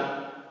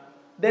Krishna,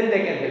 then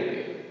they can help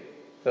you.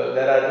 So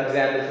there are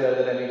examples where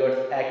the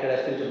demigods acted as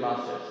spiritual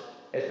masters,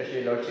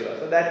 especially Lord Shiva.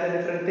 So that's a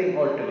different thing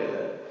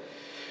altogether.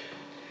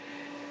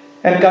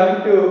 And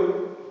coming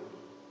to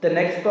the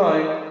next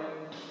point,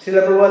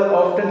 Srila Prabhupada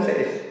often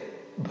says,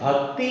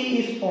 Bhakti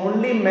is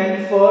only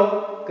meant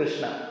for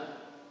Krishna.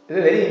 It's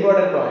a very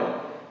important point.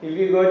 If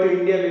you go to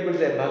India, people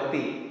say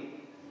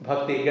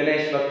Bhakti,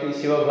 Ganesh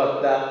Bhakti, Shiva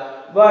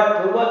Bhakta.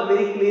 But Prabhupada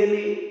very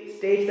clearly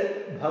states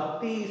that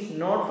Bhakti is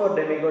not for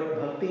demigod,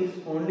 Bhakti is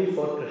only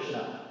for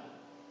Krishna.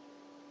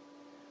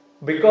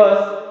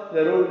 Because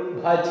the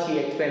root Bhaj he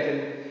explains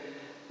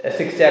in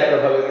 6th chapter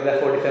of Bhagavad Gita,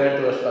 47th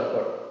verse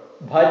purport.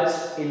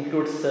 Bhaj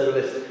includes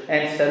service,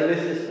 and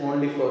service is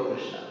only for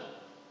Krishna.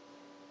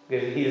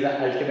 Because he is the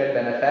ultimate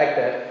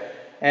benefactor.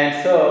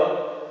 And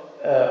so,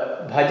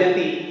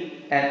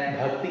 Bhajati and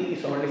Bhakti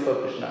is only for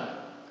Krishna.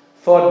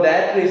 For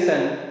that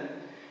reason,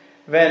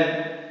 when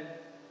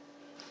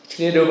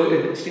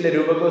Srila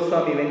Rupa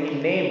Goswami, when he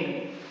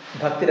named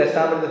Bhakti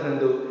Rasamrita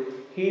Sindhu,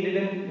 he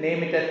didn't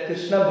name it as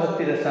Krishna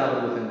Bhakti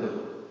Rasamrita Sindhu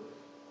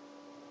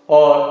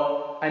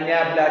or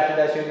Anya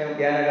Bhlashida Shunyam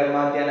Jnana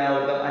Karmadhyana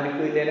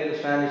Anukulena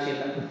Krishna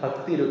Nishina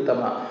Bhakti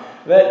Ruttama,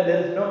 where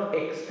there is no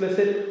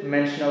explicit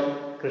mention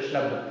of Krishna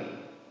Bhakti.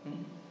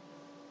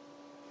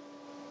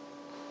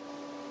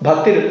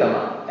 Bhakti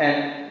Ruttama,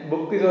 and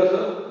book is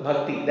also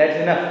Bhakti, that's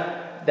enough.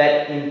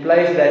 That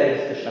implies that it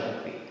is Krishna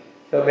Bhakti.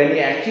 So when we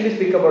actually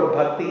speak about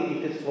Bhakti,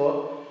 it is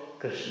for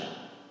Krishna.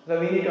 So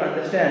we need to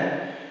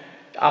understand,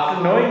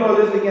 after knowing all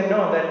this, we can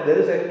know that there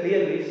is a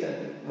clear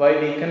reason why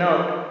we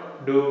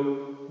cannot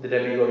do the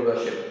demigod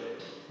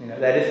worship.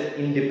 That is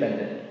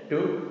independent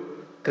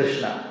to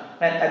Krishna.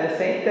 And at the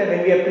same time,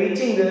 when we are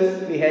preaching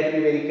this, we have to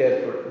be very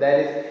careful. That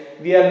is,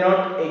 we are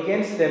not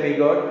against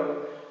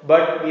demigod,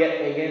 but we are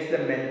against the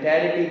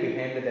mentality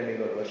behind the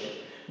demigod worship.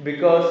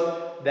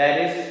 Because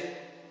that is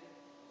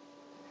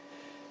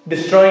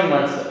destroying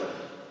oneself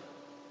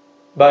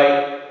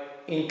by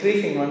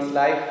increasing one's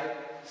life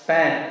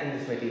span in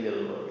this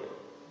material world.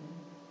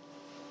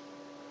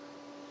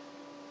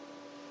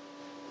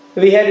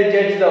 We had to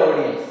judge the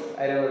audience.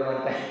 I remember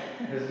one time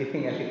I was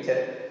giving a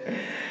lecture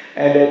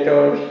and I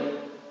told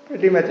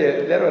pretty much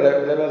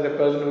there was a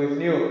person who is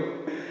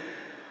new.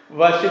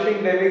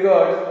 Worshipping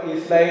demigods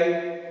is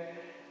like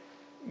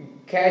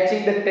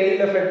catching the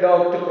tail of a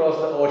dog to cross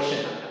the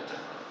ocean.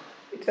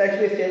 It's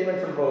actually a statement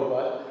from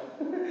Prabhupada.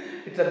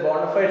 It's a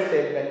bona fide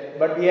statement,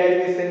 but we have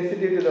to be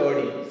sensitive to the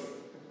audience.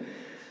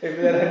 If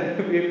there are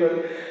new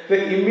people, so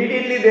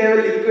immediately they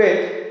will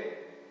equate.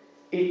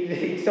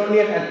 It's only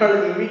an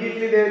analogy.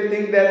 Immediately they will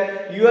think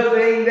that you are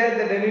saying that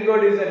the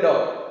demigod is a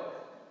dog.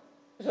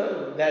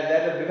 So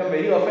that will become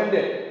very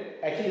offended.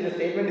 Actually, the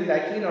statement is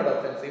actually not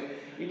offensive.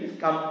 It is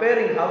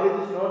comparing how it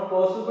is not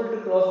possible to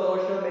cross the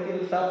ocean of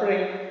material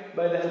suffering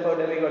by the help of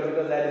demigod,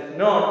 because that is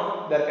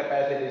not their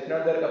capacity, it's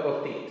not their cup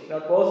of tea, it's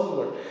not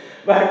possible.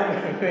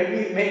 But when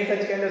we make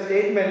such kind of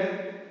statements,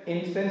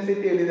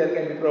 insensitively there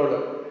can be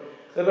problem.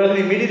 The person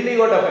immediately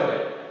got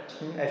offended.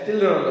 I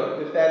still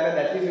remember, this happened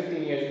at least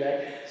 15 years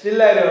back.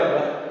 Still I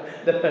remember,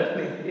 the person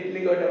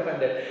immediately got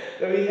offended.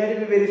 So we had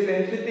to be very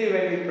sensitive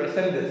when we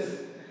present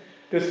this,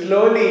 to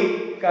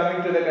slowly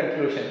coming to the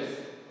conclusions.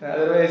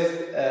 Otherwise,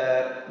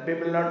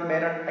 people may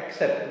not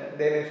accept.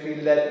 They may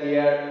feel that we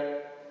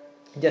are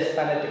just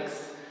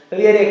fanatics. So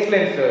we have to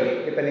explain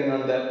slowly, depending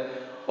on the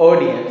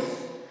audience.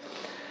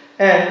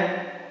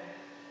 And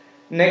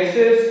next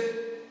is,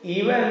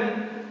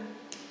 even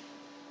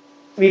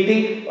we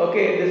think,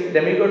 okay, this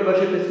demigod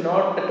worship is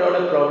not at all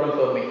a problem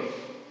for me,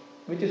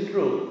 which is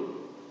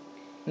true.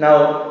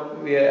 Now,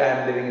 I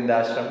am living in the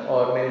ashram,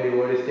 or many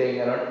devotees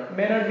staying around,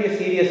 may not be a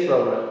serious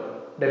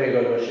problem,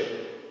 demigod worship.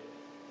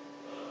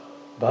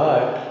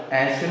 But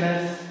as soon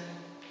as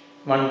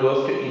one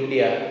goes to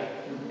India,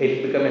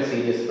 it becomes a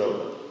serious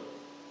problem.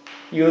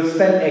 You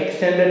spend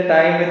extended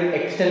time with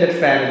extended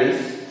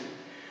families,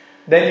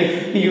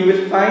 then you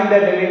will find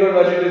that demigod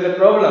worship is a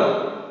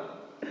problem.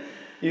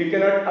 You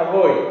cannot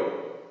avoid.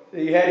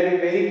 You have to be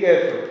very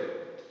careful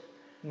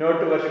not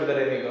to worship the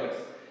demigods.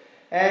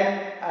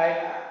 And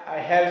I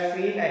have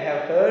seen, I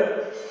have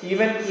heard,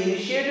 even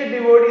initiated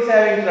devotees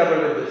having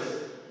trouble with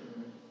this.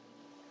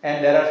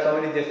 And there are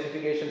so many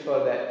justifications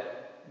for that.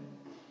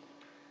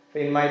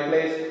 In my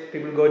place,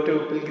 people go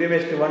to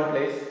pilgrimage to one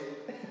place,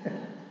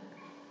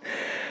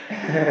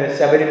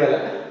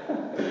 Sabarimala.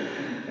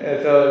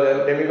 So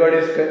the demigod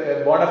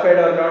is bona fide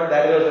or not,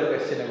 that is also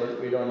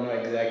questionable. We don't know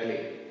exactly.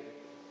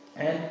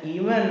 And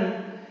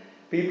even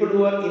people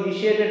who are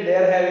initiated, they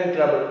are having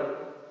trouble.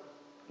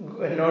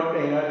 Not,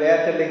 they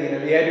are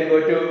telling, we have to go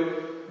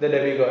to the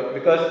demigod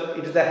because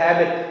it is a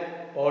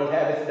habit. All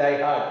habits die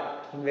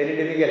hard. Very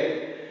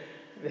difficult.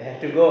 We have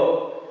to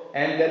go.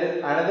 And there is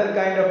another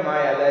kind of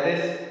Maya, that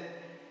is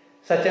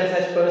such and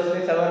such person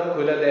is our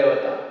Kula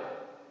Devata.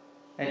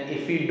 And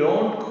if we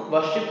don't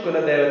worship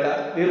Kula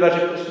Devata, we will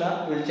worship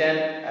Krishna, we will chant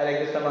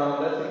Hare Krishna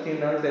Mahamudra, 16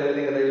 notes,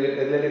 everything,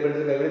 regular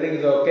principle, everything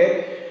is okay.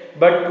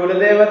 But Kula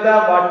Devata,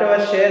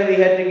 whatever share we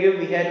had to give,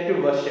 we had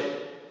to worship.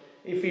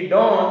 If we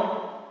don't,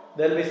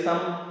 there will be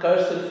some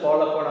curse will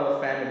fall upon our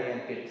family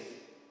and kids.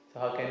 So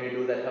how can we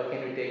do that? How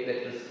can we take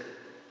that risk?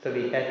 So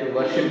we had to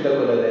worship the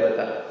Kula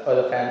Devata or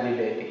the family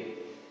deity.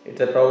 It's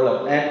a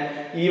problem.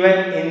 And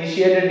even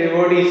initiated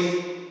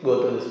devotees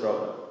go through this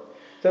problem.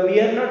 So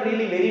we are not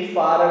really very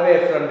far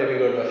away from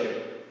demigod worship.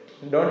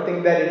 Don't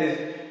think that it is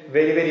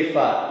very, very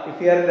far. If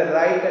we are in the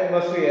right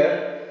atmosphere,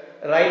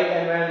 right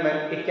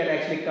environment, it can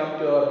actually come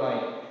to our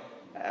mind.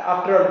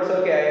 After all, it's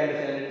okay, I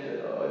understand it.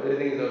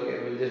 Everything is okay,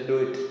 we'll just do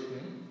it.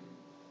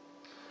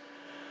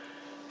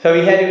 So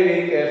we had to be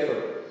very careful.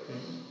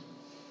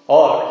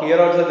 Or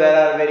here also there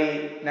are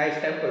very nice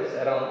temples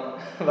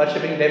around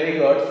worshipping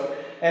demigods,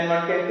 and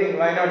one can think,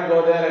 why not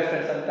go there and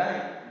spend some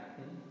time?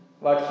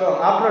 What's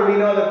wrong? After all, we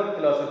know the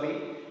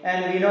philosophy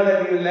and we know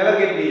that we will never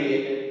get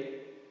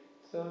deviated.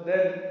 So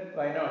then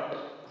why not?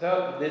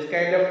 So this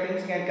kind of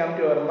things can come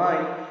to our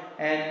mind,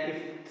 and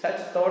if such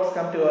thoughts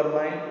come to our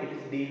mind, it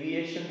is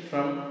deviation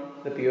from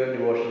the pure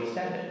devotional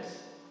standards.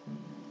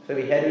 So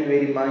we have to be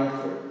very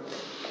mindful.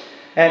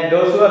 And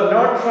those who are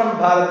not from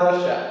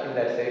Bharatvarsha in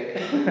that state,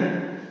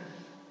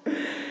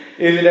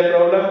 is it a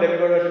problem?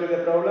 Demigod worship is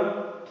a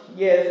problem?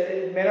 Yes,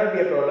 it may not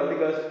be a problem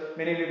because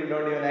many people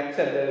don't even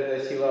accept there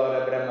is a Shiva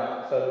or a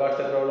Brahma. So what's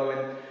the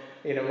problem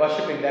in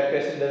worshipping? That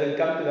question doesn't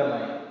come to the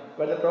mind.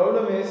 But the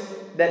problem is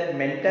that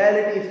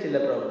mentality is still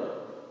a problem.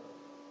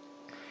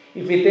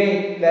 If we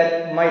think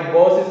that my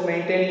boss is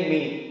maintaining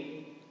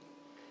me,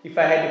 if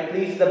I had to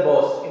please the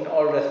boss in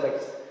all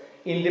respects,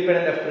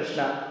 independent of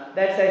Krishna,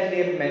 that's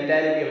actually a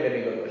mentality of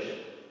demigod worship.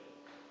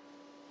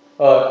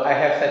 Or I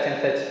have such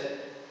and such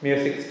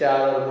music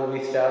star or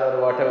movie star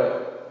or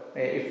whatever.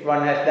 If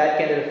one has that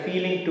kind of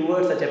feeling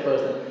towards such a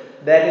person,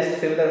 that is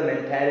similar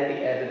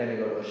mentality as a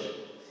demigod worship,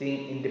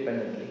 seeing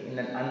independently in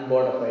an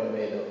unbodified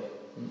way though.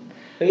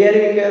 So you have to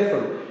be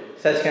careful,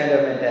 such kind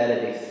of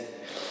mentalities.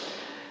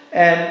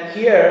 And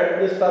here,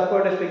 this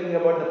purport is speaking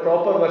about the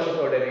proper worship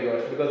of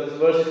demigods, because this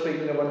verse is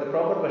speaking about the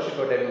proper worship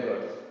of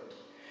demigods.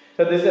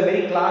 So this is a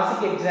very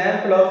classic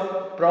example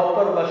of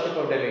proper worship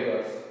of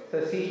demigods.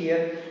 So see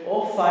here,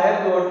 O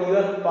fire god, you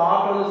are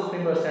part of the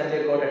Supreme Personality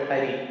of Godhead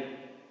Hari.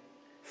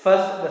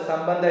 First, the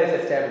Sambandha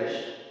is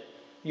established.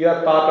 You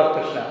are part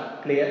of Krishna.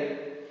 Clear?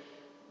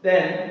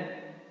 Then,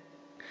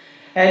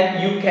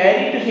 and you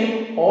carry to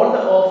him all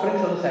the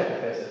offerings of the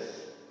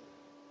sacrifices.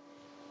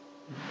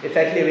 It's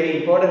actually a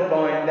very important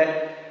point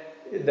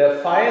that the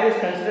fire is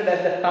considered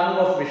as the tongue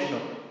of Vishnu.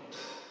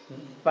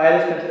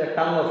 Fire is considered the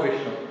tongue of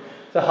Vishnu.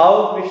 So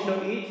how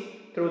Vishnu eats?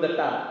 Through the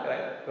tongue,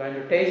 right? Going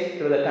to taste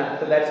through the tongue.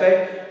 So that's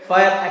why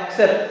fire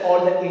accepts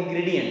all the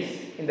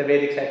ingredients in the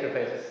Vedic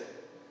sacrifices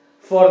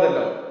for the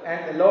Lord.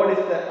 And the Lord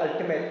is the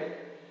ultimate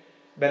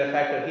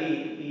benefactor.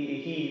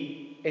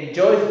 He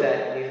enjoys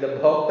that. He is the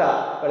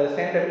bhokta, but at the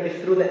same time it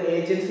is through the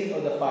agency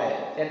of the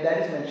fire. And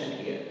that is mentioned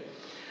here.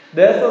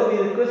 Therefore, we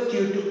request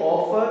you to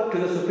offer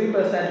to the Supreme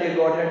Personality of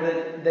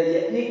Godhead the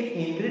yajnic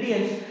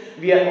ingredients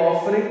we are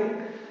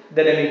offering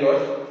the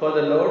demigods, for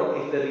the Lord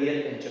is the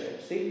real enjoyer.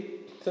 See?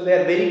 So they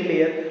are very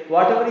clear.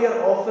 Whatever you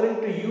are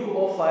offering to you,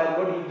 O fire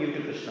god, you give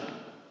to Krishna.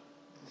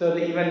 So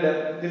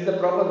this is the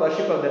proper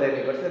worship of the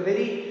demigods. It's a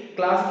very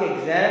classic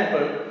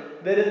example.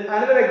 There is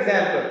another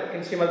example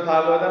in Srimad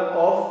Bhagavatam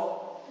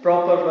of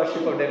proper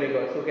worship of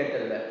demigods. Who can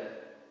tell that?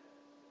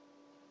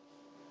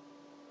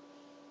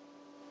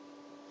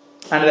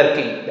 Another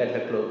king, that's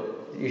a clue.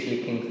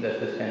 Usually kings does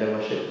this kind of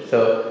worship.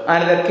 So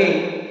another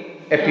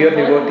king, a pure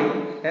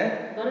devotee.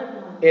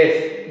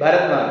 Yes,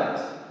 Bharat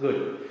Maharaj.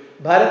 Good.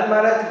 Bharat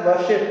Maharaj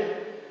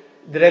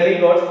worshipped the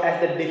demigods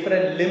as the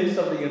different limbs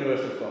of the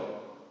universal form.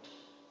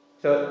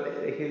 So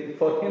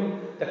for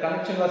him, the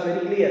connection was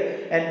very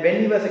clear. And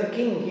when he was a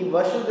king, he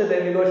worshipped the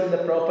demigods in the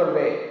proper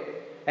way.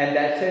 And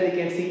that's why we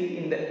can see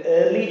in the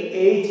early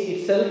age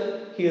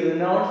itself, he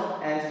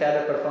renounced and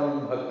started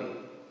performing bhakti.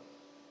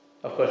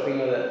 Of course, we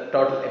know the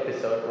total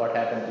episode, what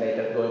happened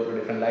later, going through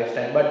different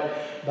lifestyle. But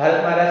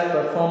Bharat Maharaj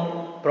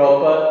performed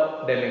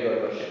proper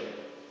demigod worship.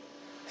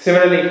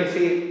 Similarly, if you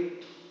see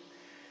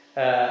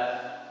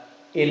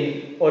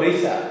in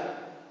Orissa,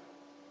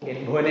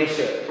 in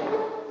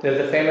Bhubaneswar, there is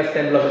a famous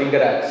temple of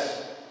Lingaraj.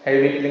 Have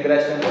you been to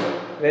Lingaraj temple?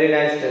 Very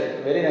nice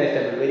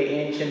temple, very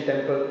ancient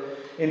temple.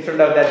 In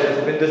front of that there is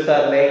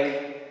Bindusar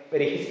lake,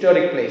 very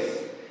historic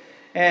place.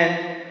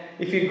 And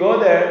if you go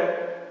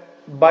there,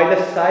 by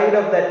the side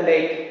of that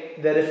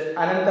lake, there is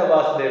Ananta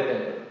Vasudev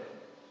temple.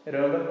 You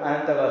remember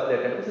Ananta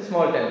Vasudev temple? It's a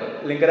small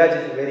temple.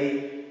 Lingaraj is a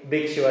very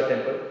big Shiva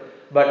temple,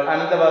 but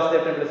Ananta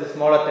Vasudev temple is a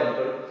smaller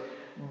temple.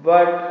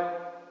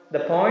 But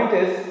the point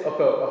is, of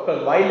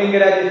course, why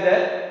Lingaraj is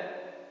there?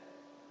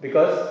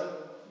 Because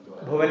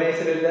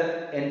Bhubaneswar is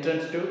the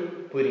entrance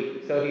to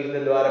Puri. So he is the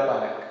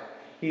Dwarapalak.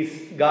 He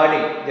is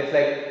guarding, just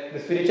like the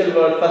spiritual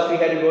world. First we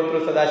had to go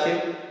through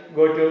Sadashiv,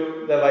 go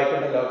to the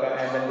Vaikuntha Loka,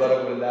 and then go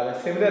to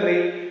Vrindavan.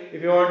 Similarly,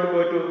 if you want to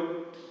go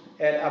to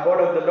and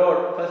abode of the Lord,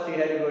 first he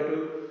had to go to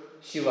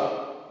Shiva.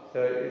 So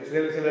it's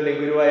similarly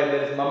Guruvayur,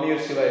 there is Mamyur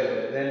Shiva is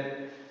there.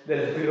 Then there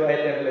is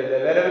Guruvayur temple is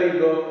there. Wherever you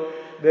go,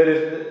 there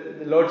is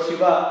the Lord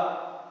Shiva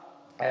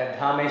and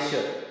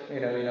Dhameshwar. You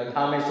know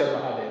Dhameshwar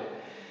Mahadev.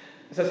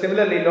 So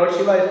similarly, Lord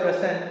Shiva is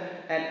present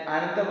and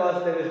Ananta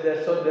Vasudev is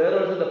there. So there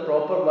also the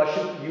proper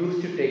worship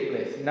used to take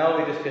place. Now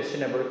it is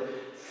questionable.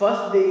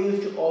 First they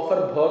used to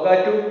offer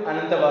bhoga to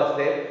Ananta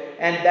Vasudev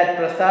and that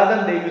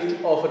prasadam they used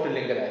to offer to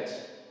Lingaraj.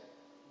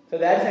 So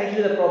that's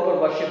actually the proper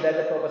worship, that's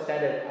the proper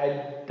standard.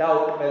 I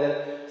doubt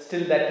whether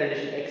still that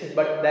tradition exists,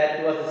 but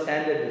that was the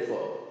standard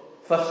before.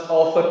 First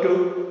offer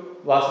to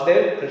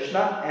Vasudev,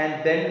 Krishna,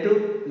 and then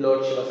to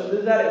Lord Shiva. So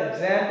these are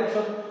examples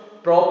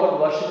of proper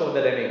worship of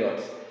the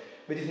demigods,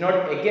 which is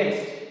not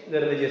against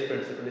the religious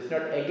principle. It's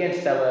not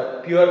against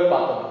our pure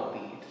path of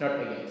bhakti. It's not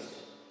against.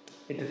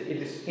 It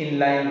is in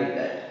line with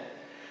that.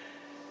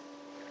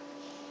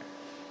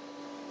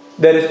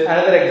 There is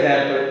another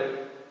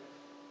example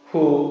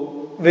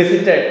who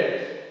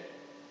visited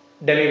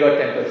demigod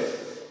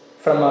temples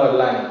from our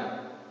line.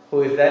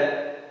 Who is that?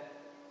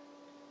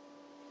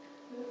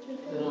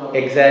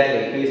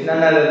 Exactly. He is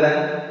none other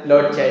than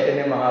Lord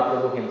Chaitanya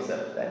Mahaprabhu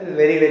himself. That is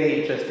very,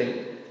 very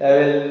interesting. I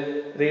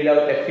will read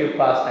out a few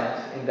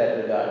pastimes in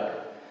that regard.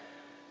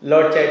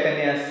 Lord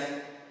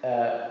Chaitanya's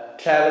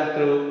travel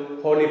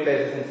through holy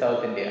places in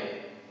South India.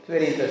 It's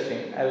very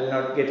interesting. I will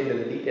not get into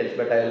the details,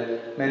 but I will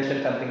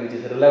mention something which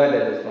is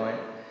relevant at this point.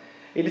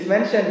 It is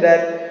mentioned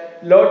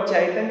that Lord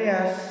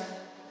Chaitanya's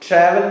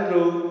travel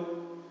through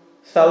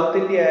South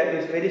India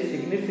is very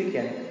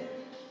significant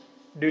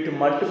due to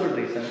multiple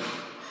reasons.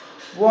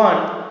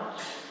 One,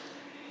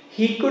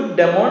 he could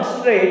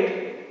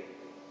demonstrate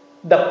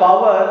the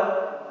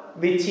power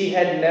which he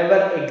had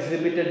never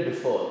exhibited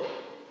before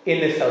in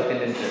his South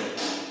Indian trip.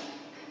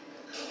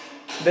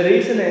 The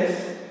reason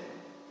is,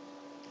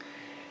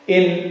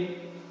 in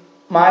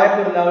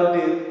Mayapur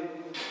Navadvip,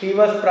 he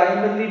was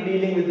primarily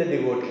dealing with the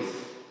devotees.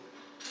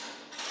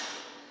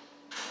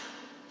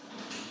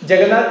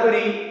 Jagannath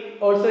Puri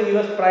also he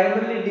was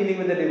primarily dealing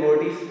with the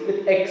devotees,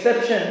 with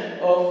exception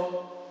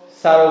of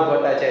Sarva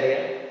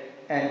Bhattacharya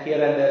and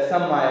here and there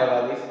some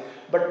Mayavadis,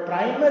 but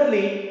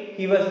primarily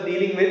he was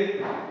dealing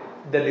with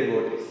the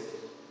devotees.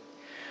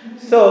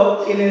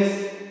 So in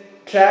his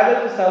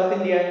travel to South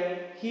India,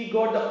 he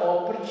got the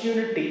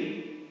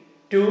opportunity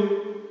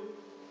to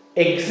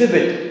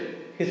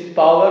exhibit his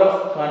power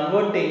of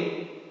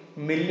converting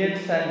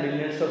millions and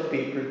millions of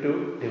people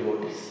to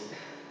devotees.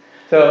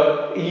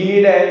 So you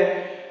need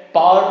a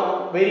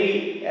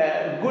very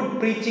good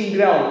preaching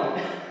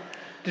ground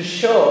to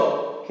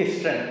show his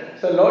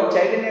strength. So Lord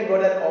Chaitanya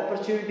got an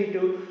opportunity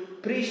to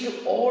preach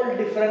to all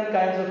different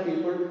kinds of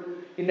people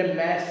in a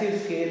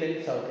massive scale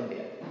in South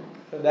India.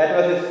 So that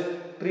was his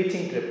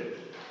preaching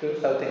trip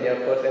to South India,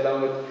 of course,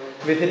 along with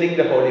visiting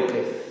the holy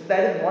places.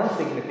 That is one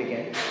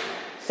significance.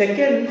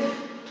 Second,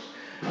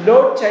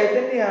 Lord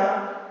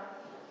Chaitanya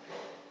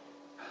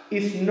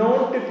is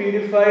known to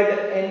purify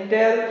the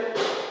entire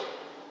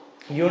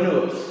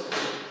universe,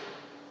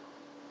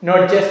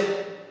 not just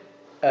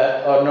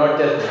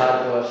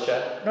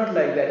Bharatavarsha, not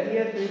like that. He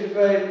has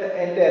purified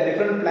the entire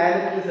different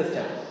planetary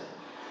systems.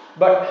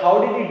 But how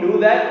did he do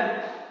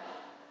that?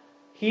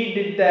 He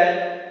did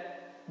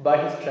that by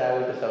his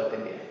travel to South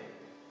India.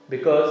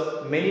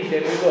 Because many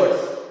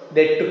demigods,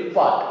 they took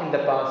part in the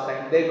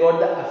pastime. They got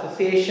the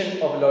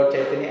association of Lord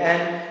Chaitanya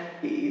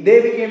and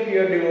they became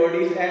pure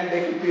devotees and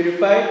they could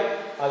purify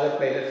other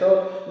places.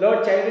 So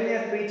Lord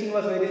Chaitanya's preaching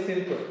was very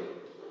simple.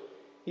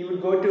 He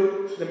would go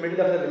to the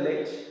middle of the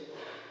village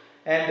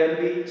and there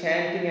will be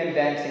chanting and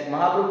dancing.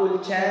 Mahaprabhu will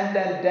chant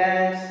and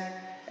dance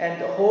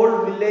and the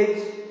whole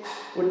village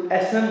would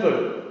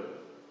assemble.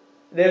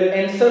 They will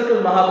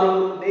encircle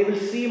Mahaprabhu. They will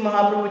see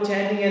Mahaprabhu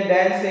chanting and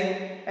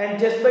dancing. And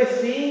just by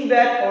seeing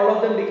that, all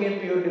of them became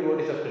pure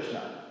devotees of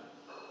Krishna.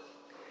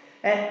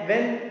 And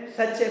when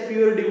such a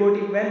pure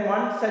devotee, when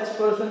one such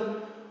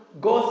person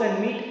goes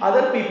and meet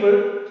other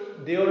people,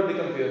 they all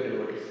become pure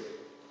devotees.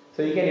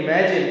 So you can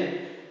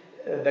imagine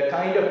the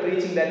kind of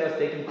preaching that was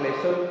taking place.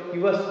 So he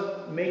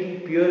was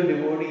making pure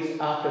devotees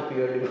after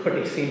pure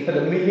devotees,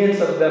 the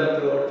millions of them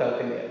throughout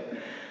South India.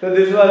 So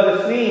this was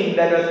the scene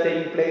that was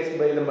taking place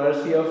by the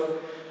mercy of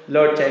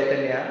Lord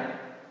Chaitanya.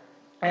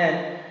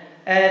 And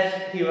as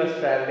he was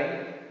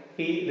traveling,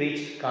 he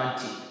reached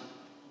Kanchi.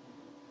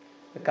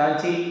 The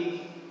Kanchi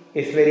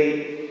is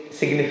very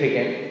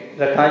significant.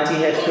 The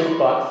Kanchi has two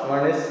parts.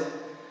 One is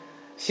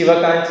Shiva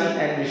Kanchi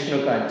and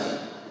Vishnu Kanchi.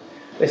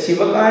 The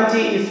Shiva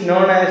Kanchi is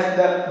known as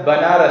the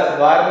Banaras,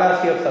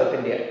 Varanasi of South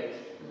India.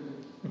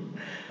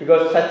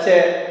 Because such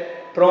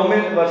a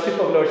prominent worship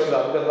of Lord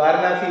Shiva. Because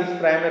Varanasi is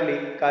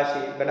primarily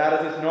Kashi.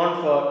 Banaras is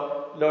known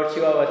for Lord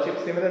Shiva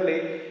worship.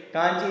 Similarly,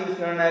 Kanchi is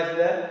known as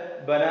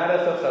the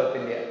Banaras of South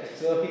India.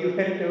 So he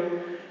went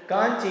to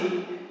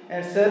Kanchi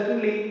and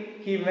certainly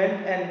he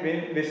went and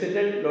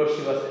visited Lord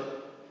Shiva.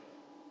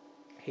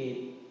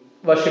 He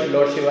worshipped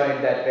Lord Shiva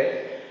in that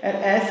way. And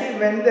as he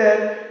went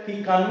there,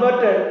 he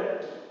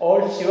converted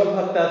all Shiva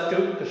Bhaktas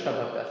to Krishna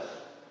Bhaktas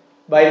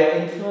by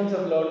the influence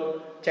of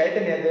Lord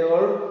Chaitanya, they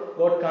all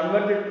got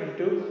converted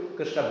into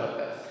Krishna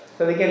Bhaktas.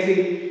 So we can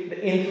see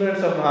the influence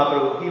of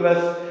Mahaprabhu. He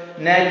was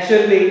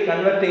naturally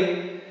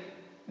converting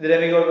the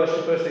demigod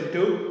worshippers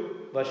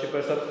into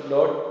worshippers of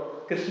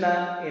Lord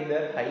Krishna in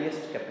the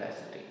highest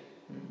capacity.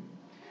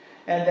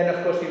 And then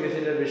of course he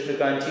visited Vishnu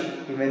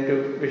Kanchi, he went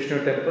to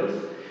Vishnu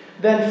temples.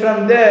 Then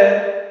from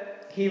there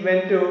he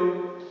went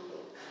to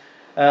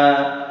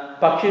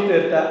Pakshi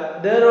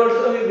Tirtha. There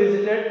also he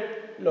visited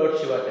Lord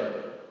Shiva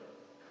temple.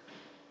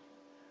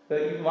 So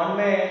one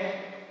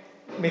may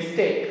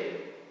mistake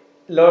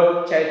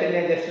Lord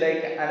Chaitanya just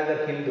like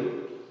another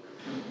Hindu.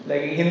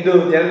 Like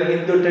general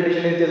Hindu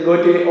tradition is just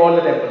go to all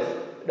the temples.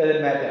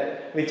 Doesn't matter.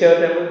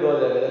 Whichever temple go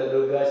there, whether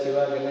Durga,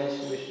 Shiva,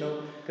 Ganesh,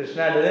 Vishnu,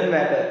 Krishna, doesn't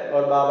matter.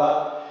 Or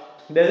Baba,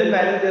 doesn't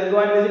matter. Just go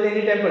and visit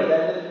any temple.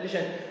 That's the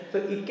tradition. So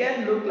it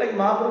can look like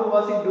Mahaprabhu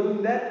was he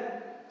doing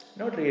that?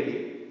 Not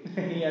really.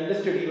 He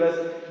understood. He was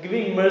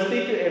giving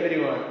mercy to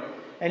everyone.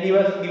 And he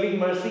was giving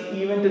mercy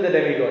even to the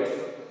demigods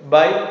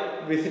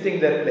by visiting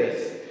their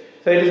place.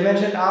 So it is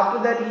mentioned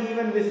after that he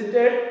even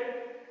visited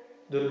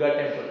Durga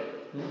temple.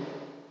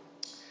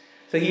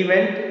 So he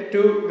went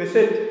to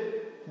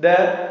visit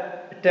the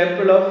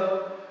temple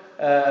of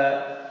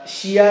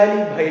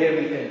Shiali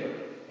Bhairavi temple.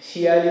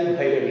 Shiali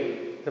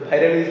Bhairavi. The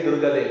Bhairavi is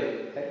Durga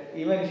Devi. Right?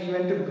 Even he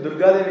went to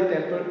Durga Devi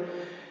temple,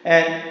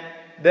 and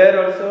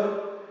there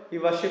also he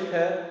worshipped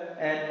her,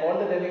 and all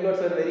the demigods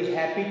were very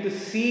happy to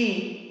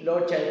see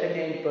Lord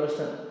Chaitanya in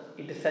person.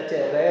 It is such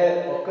a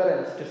rare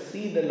occurrence to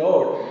see the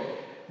Lord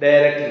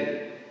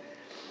directly.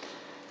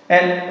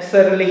 And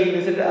certainly he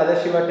visited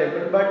other Shiva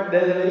temple, but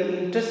there is a very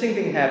interesting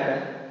thing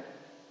happened.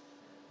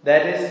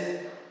 That is,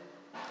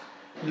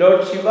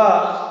 Lord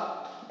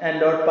Shiva and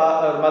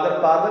Mother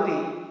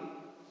Parvati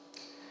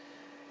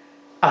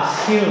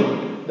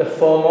assumed the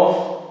form of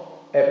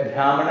a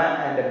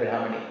Brahmana and a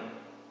Brahmani.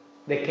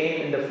 They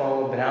came in the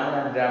form of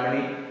Brahmana and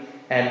Brahmani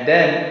and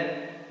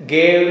then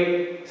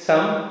gave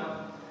some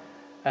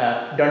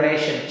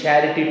donation,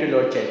 charity to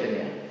Lord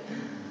Chaitanya.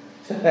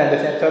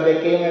 So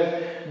they came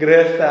as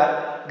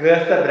Grihastha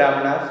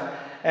Brahmanas,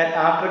 and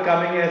after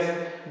coming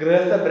as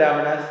Grihastha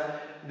Brahmanas,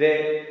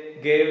 they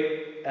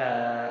gave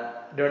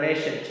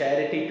donation,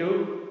 charity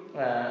to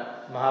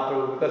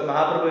Mahaprabhu, because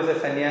Mahaprabhu is a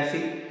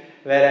sannyasi,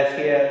 whereas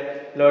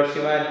here Lord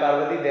Shiva and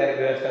Parvati, they are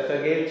Grihastha.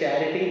 So gave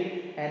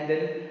charity, and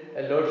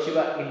then Lord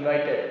Shiva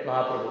invited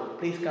Mahaprabhu,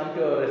 please come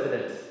to our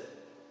residence.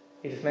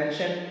 It is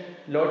mentioned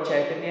Lord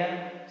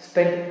Chaitanya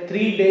spent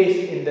 3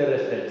 days in the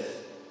residence,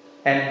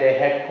 and they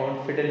had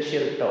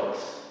confidential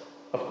talks.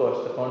 Of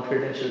course, the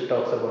confidential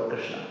talks about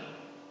Krishna.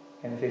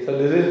 And see, so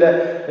this is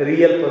the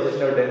real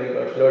position of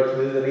demigods.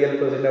 This is the real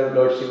position of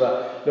Lord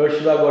Shiva. Lord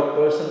Shiva got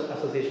personal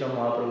association of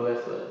Mahaprabhu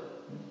as well.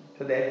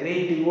 So they are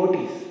great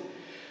devotees.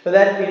 So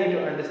that we need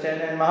to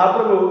understand. And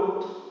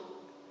Mahaprabhu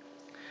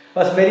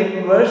was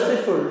very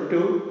merciful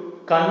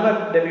to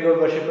convert demigod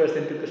worshippers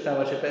into Krishna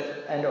worshippers,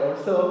 and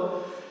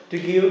also to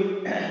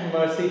give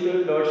mercy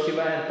to Lord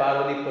Shiva and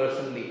Parvati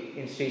personally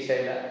in Sri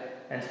Shaila,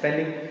 and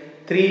spending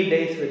 3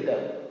 days with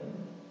them.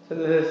 So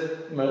this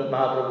is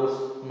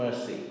Mahaprabhu's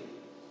mercy.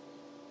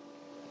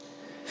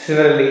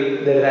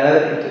 Similarly, there is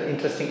another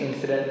interesting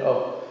incident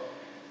of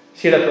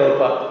Srila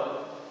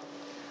Prabhupada.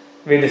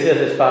 We discussed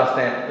this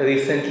pastime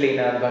recently in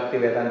our Bhakti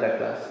Vedanta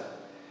class.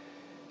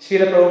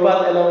 Srila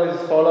Prabhupada along with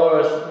his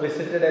followers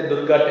visited a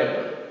Durga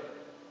temple.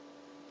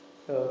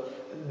 So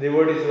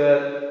devotees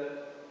were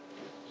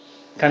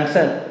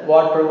concerned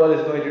what Prabhupada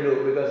is going to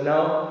do, because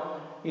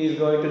now he is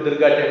going to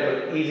Durga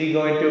temple. Is he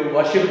going to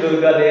worship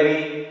Durga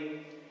Devi?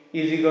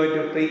 Is he going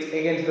to preach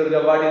against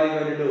Durga? What is he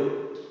going to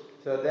do?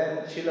 So then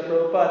Srila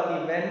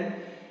Prabhupada, he went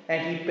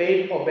and he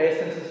paid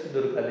obeisances to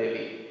Durga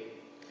Devi.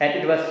 And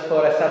it was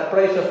for a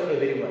surprise of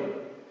everyone.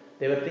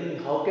 They were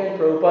thinking, how can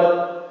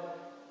Prabhupada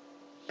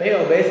pay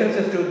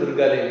obeisances to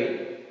Durga Devi?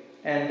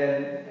 And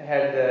then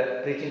had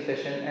the preaching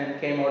session and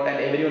came out, and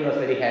everyone was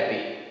very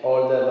happy.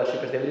 All the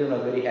worshippers, everyone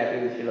was very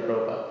happy with Srila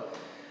Prabhupada.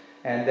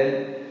 And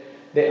then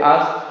they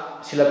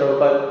asked Srila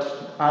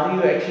Prabhupada, are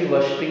you actually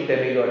worshipping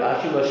demigod?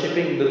 Are you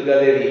worshipping Durga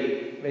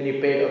Devi when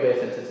you paid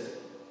obeisances?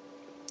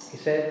 He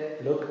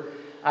said, look,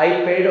 I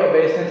paid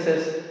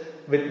obeisances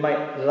with my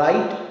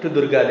right to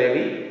Durga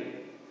Devi.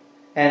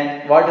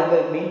 And what does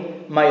that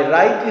mean? My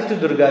right is to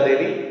Durga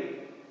Devi,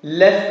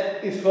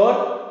 left is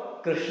for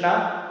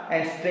Krishna,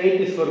 and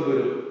straight is for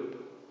Guru.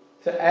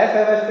 So as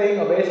I was paying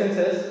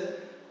obeisances,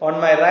 on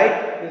my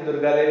right is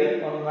Durga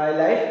Devi, on my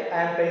left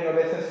I am paying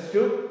obeisances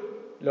to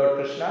Lord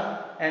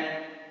Krishna, and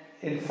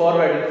in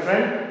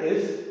front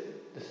is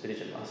the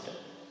spiritual master.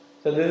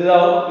 So this is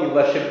how we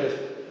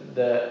worship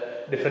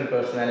the different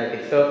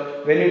personalities.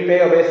 So when we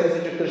pay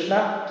obeisances to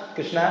Krishna,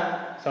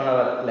 Krishna is on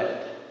our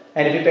left.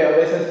 And if you pay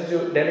obeisances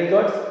to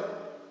demigods,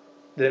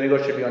 the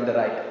demigod should be on the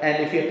right.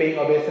 And if you are paying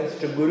obeisances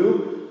to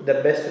Guru, the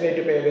best way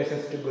to pay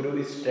obeisances to Guru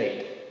is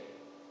straight.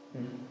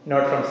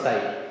 Not from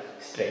side,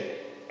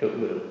 straight to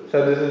Guru.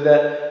 So this is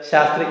the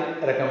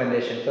Shastric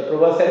recommendation. So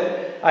Prabhupada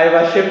said, I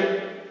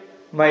worship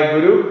my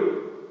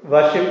Guru,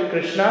 worship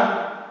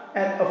Krishna,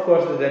 and of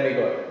course the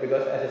demigod,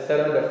 because as a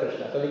servant of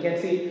Krishna. So we can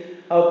see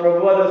how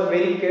Prabhupada was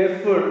very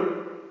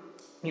careful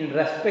in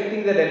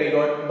respecting the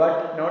demigod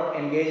but not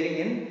engaging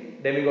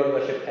in demigod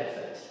worship as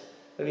such.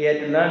 So we had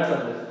to learn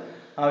from this,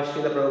 how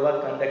Srila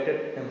Prabhupada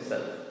conducted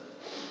himself.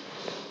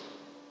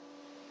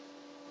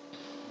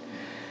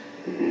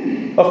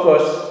 Of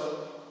course,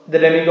 the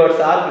demigods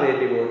are great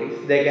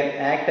devotees. They can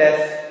act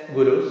as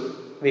gurus.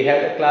 We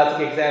have the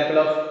classic example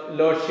of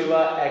Lord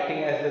Shiva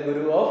acting as the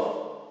guru of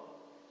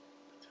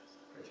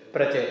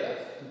Prachetas.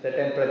 The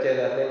 10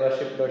 Prachetas, they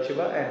worshipped Lord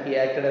Shiva and he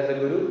acted as the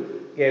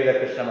guru, gave the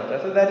Krishna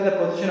mantra. So that is the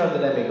position of the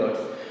demigods.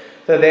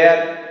 So they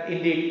are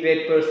indeed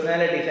great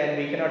personalities and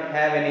we cannot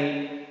have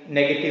any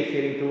negative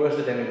feeling towards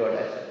the demigod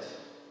as such.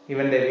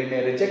 Even though we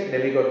may reject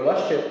demigod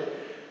worship,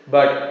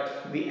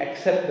 but we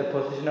accept the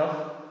position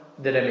of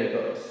the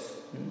demigods.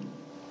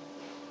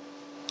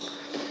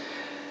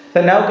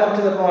 So now come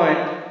to the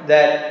point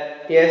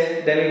that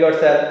yes, demigods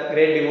are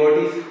great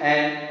devotees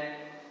and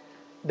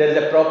there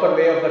is a proper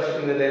way of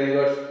worshipping the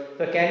demigods.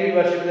 So can we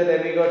worship the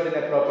demigods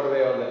in a proper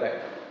way all the time?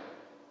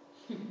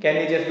 Can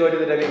we just go to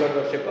the demigod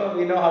worship? Oh,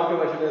 we know how to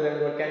worship the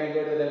demigod. Can we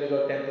go to the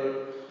demigod temple?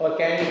 Or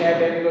can we have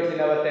demigods in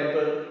our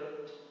temple?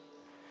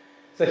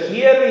 So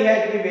here we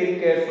have to be very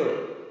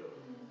careful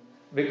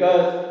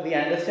because we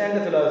understand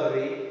the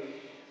philosophy,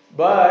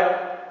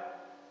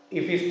 but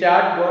if we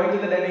start going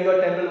to the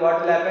demigod temple,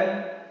 what will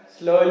happen?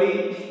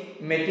 Slowly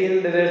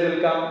material desires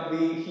will come.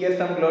 We hear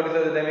some glories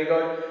of the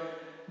demigod.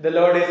 The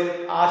Lord is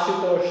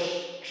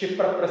Ashutosh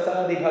Kshipra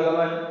Prasadi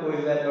Bhagavan, who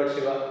is that Lord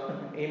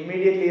Shiva.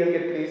 Immediately you will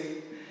get pleased.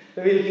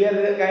 So we will hear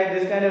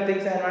this kind of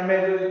things and one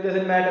may do, it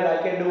doesn't matter,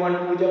 I can do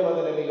one puja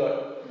for the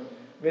demigod.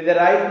 With the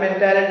right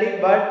mentality,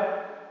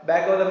 but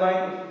back of the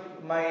mind,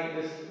 if my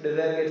this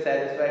desire gets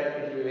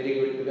satisfied, it will be very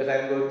good because I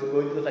am going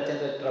through such and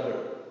such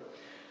trouble.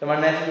 So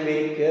one has to be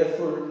very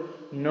careful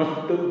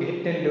not to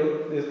get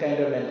into this kind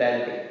of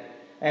mentality.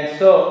 And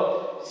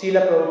so,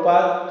 Srila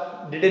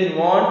Prabhupada didn't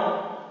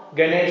want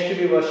Ganesh to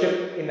be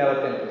worshipped in our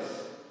temples.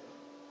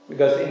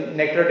 Because in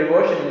Nectar of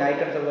Devotion, in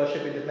items of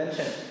worship, it is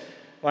mentioned,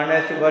 one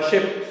has to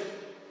worship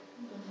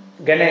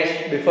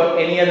Ganesh before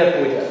any other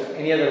puja,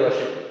 any other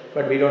worship.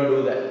 But we don't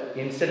do that.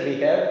 Instead,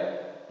 we have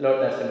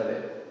Lord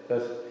Narasimha,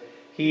 because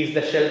he is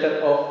the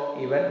shelter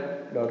of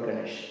even Lord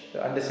Ganesh.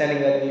 So,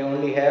 understanding that we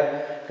only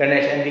have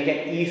Ganesh and we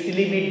can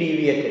easily be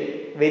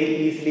deviated, very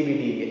easily be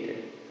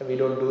deviated. So, we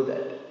don't do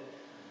that.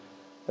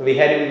 We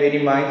have to be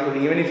very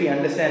mindful, even if we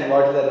understand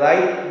what is the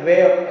right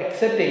way of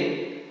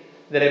accepting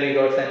the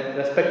demigods and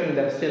respecting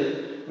them,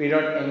 still we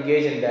don't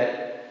engage in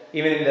that,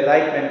 even in the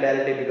right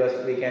mentality,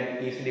 because we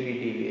can easily be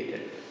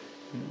deviated.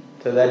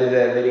 So that is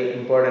a very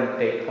important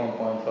take-home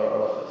point for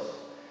all of us.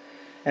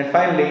 And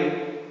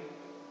finally,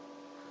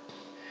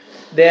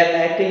 they are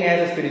acting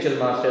as the spiritual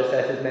masters,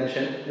 as is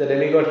mentioned. The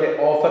demigods, they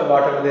offer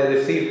whatever they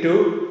receive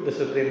to the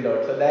Supreme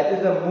Lord. So that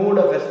is the mood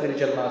of a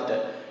spiritual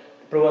master.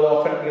 Prabhupada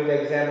often gives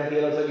the example,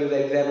 he also gives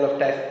the example of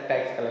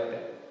tax collector.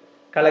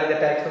 Collect the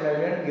tax from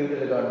everyone, give to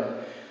the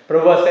government.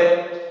 Prabhupada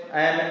said,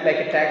 I am like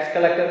a tax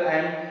collector, I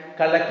am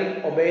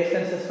collecting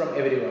obeisances from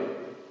everyone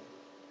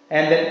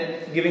and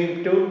then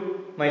giving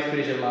to my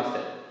spiritual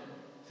master.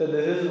 So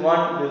this is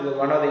one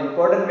of the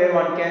important way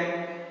one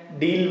can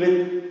deal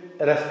with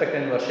respect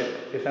and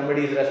worship. If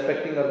somebody is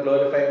respecting or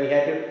glorifying, we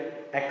have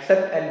to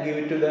accept and give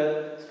it to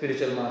the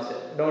spiritual master.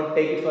 Don't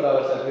take it for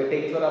ourselves. If we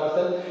take it for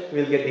ourselves,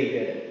 we will get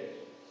degraded.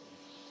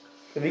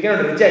 So we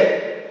cannot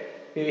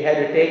reject. We have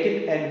to take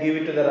it and give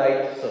it to the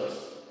right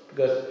source.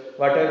 Because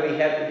whatever we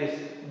have, it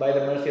is by the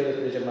mercy of the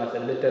spiritual master,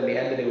 literally,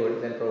 and the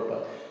devotees and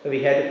Prabhupada. So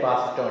we have to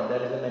pass it on.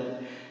 That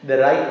is the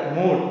right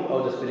mood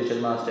of the spiritual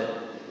master.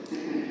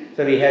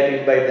 So we have to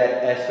invite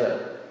that as well.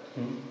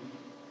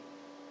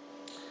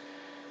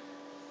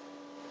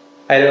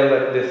 I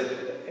remember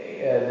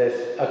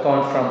this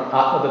account from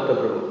Atmadatta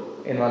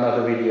Prabhu in one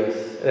of the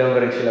videos,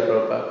 remembering Srila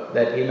Prabhupada,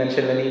 that he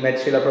mentioned when he met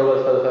Srila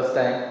Prabhupada for the first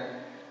time,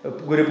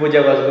 Guru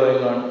Puja was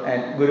going on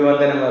and Guru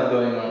Vandanam was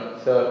going on.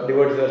 So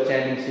devotees were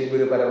chanting Sri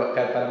Guru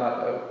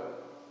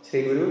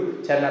Sri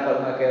Guru Charna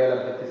Padma Kevala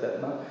Bhakti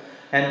Satma.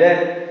 And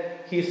then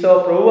he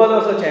saw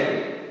Prabhupada also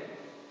chanting.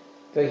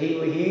 So he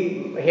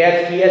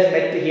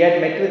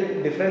had met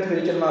with different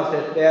spiritual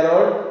masters. They are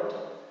all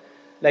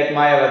like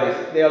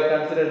Mayavadis. They all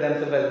consider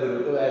themselves as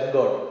Guru, as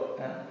God.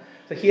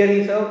 So here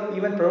he saw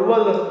even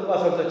Prabhupada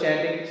was also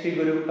chanting Sri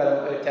Guru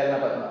Charna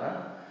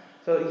Padma.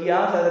 So he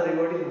asked other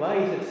devotees, why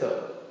is it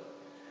so?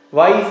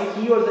 Why is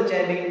he also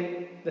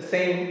chanting the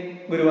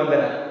same Guru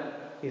Vandana?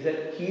 He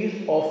said, he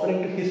is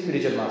offering to his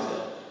spiritual master.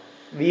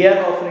 We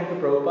are offering to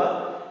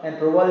Prabhupada and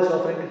Prabhupada is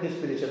offering to his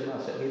spiritual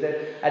master. He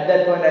said, at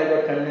that point I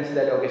got convinced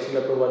that, okay,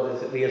 Srila Prabhupada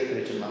is the real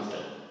spiritual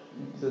master.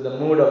 So the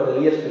mood of the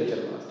real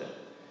spiritual master.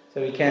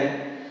 So we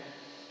can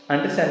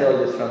understand all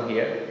this from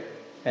here.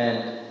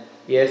 And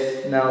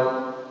yes,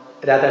 now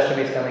Radhashtami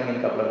is coming in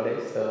a couple of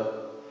days.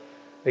 So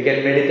we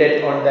can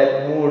meditate on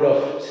that mood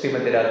of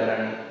Srimati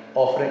Radharani,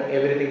 offering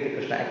everything to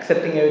Krishna,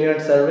 accepting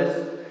everyone's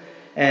service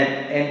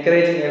and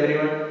encouraging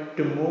everyone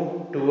to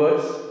move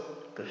towards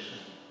Krishna.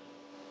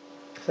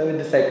 So with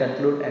this I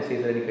conclude and see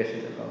if there are any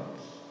questions or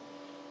comments.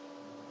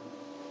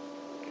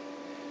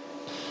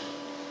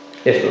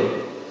 Yes, Lord.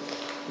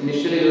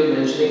 Initially, you were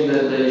mentioning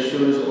that the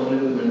issue is only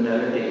with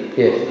mentality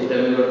Yes. of the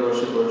demigod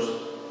worshippers,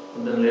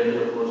 but then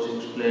later, of course, you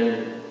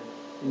explained.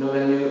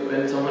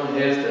 When someone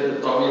hears that the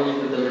problem is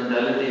with the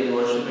mentality in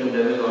worshipping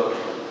demigods,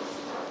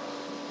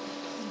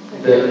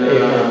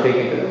 then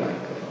speaking to the microphone.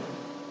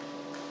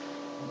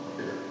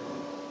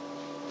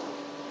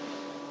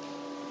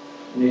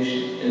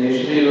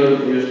 Initially, you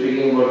were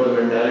speaking about the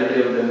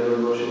mentality of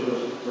demigod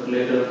worshippers, but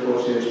later, of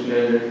course, you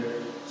explained it.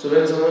 So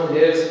when someone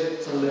hears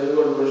some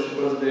demigod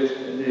worshippers, they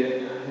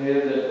hear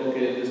that,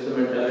 okay, this the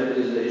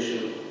mentality is the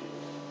issue.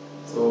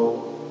 So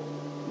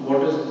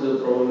what is the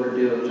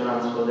probability or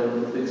chance for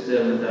them to fix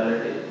their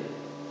mentality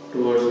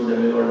towards the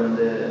demigod and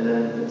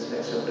then it's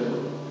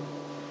acceptable?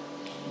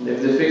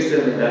 If they fix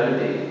their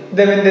mentality,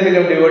 then when they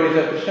become devotees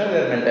of Krishna,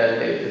 their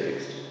mentality is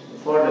fixed.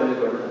 For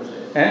demigods,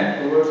 I'm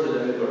saying. Towards the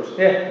demigods.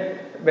 Yeah.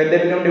 When they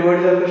become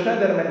devotees of Krishna,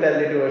 their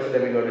mentality towards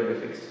demigod will be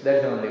fixed.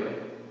 That's the only way.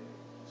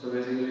 So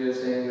basically, you're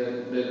saying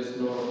that there is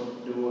no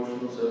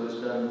devotional service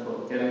done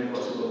can be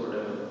possible for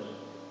demigods.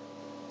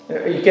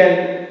 You can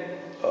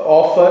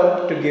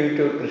offer to give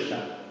to Krishna.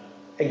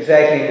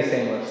 Exactly in the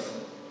same verse.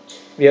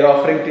 We are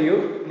offering to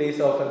you, please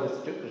offer this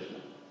to Krishna.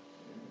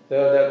 So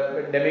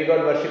the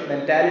demigod worship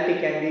mentality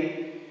can be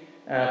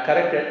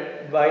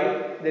corrected by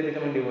they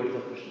becoming devotees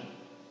of Krishna.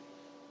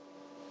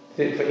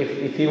 So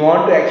if you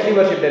want to actually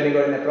worship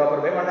demigod in a proper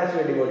way, one has to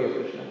be a devotee of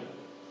Krishna.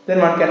 Then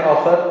one can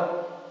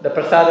offer the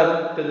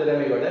prasadam to the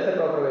demigod. That's a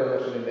proper way of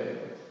worshiping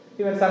demigods.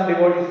 Even some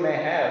devotees may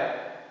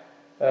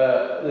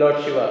have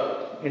Lord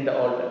Shiva in the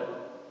altar,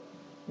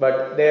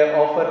 but they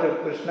offer to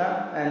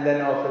Krishna and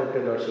then offer it to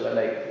Lord Shiva.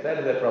 Like that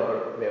is a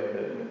proper way of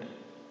doing it.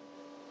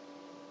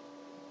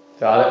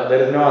 So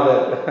there is no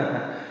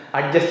other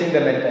adjusting the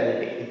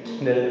mentality.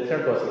 It's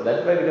not possible.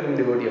 That's why becoming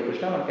devotee of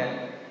Krishna, one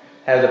can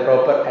have the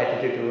proper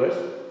attitude towards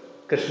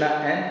Krishna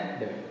and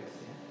demigods.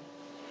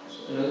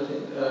 So another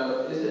thing,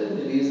 is there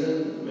any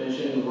reason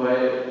mentioned why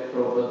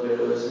Prabhupada paid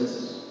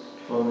obeisance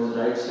from his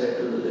right side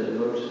to the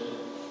demigods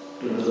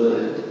to do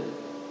it?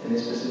 Any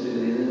specific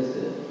reason is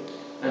there?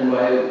 And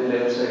why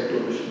left side to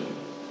Krishna?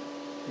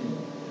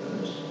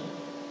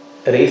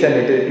 Reason,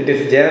 it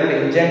is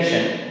generally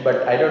injunction,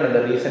 but I don't know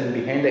the reason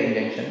behind the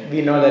injunction.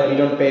 We know that we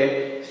don't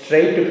pay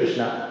straight to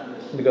Krishna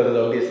because of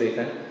the obvious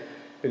reason.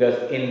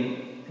 Because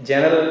in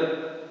general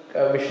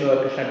Vishnu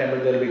or Krishna temple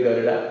there will be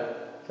Garuda,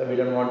 so we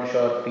don't want to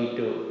show our feet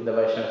to the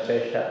Vaishnava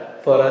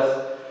Shrestha. For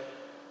us,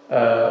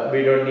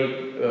 we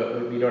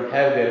don't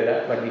have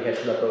Garuda, but we have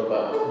Srila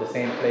Prabhupada, the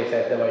same place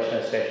as the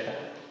Vaishnava Shrestha,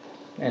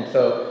 and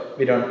so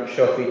we don't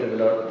show feet to the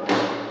Lord.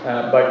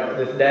 But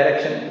this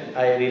direction,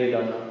 I really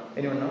don't know.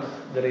 Anyone knows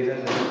the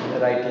reason?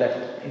 Right,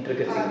 left,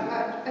 intricacy. I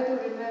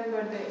don't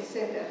remember. They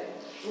said that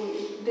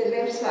the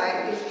left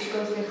side is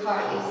because the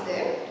heart is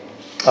there.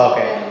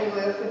 Okay. And you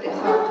were for the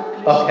heart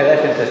to Krishna. Okay,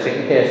 that's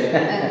interesting. Yes.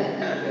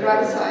 And the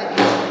right side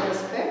is for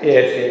respect.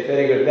 Yes,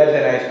 very good. That's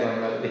a nice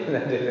point.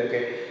 That is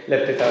okay.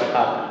 Left is our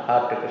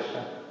heart to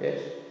Krishna. Yes,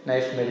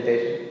 nice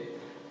meditation.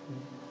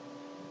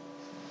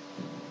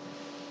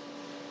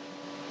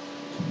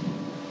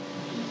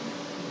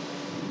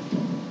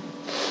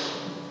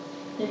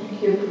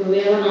 Thank you. We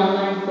have an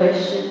online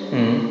question.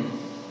 Mm-hmm.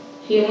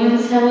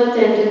 Humans have a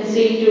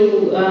tendency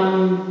to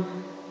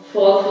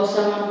fall for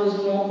someone who's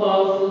more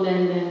powerful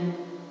than them.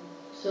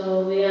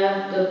 So we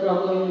have the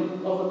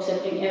problem of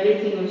accepting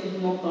everything which is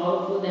more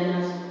powerful than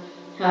us.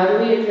 How do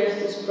we address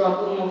this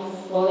problem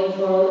of falling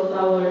for all the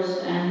powers,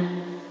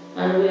 and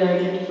how do we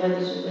identify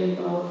the supreme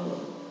powerful?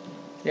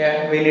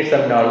 Yeah, we need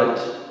some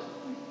knowledge.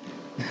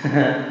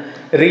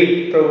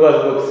 Read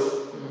Prabhupada's books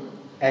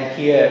and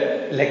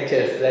hear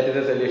lectures. That is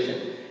the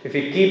solution. If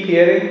we keep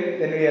hearing,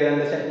 then we will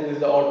understand who is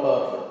the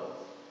all-powerful.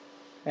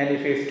 And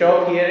if we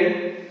stop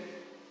hearing,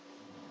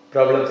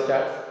 problem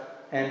starts,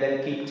 and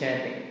then keep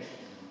chanting.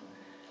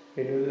 If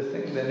we do this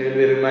thing, then we will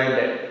be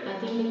reminded. I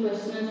think the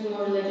question is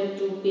more related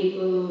to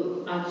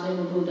people outside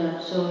who do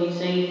that. So he's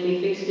saying if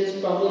we fix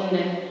this problem,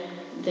 then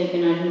they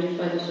can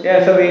identify the supreme.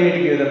 Yeah, so we need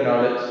to give them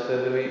knowledge.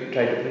 So we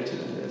try to preach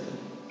them this.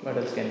 What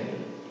else can we do?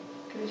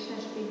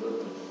 Krishna's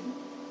devotees.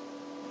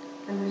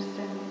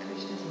 Understand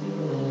Krishna's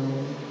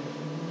devotees.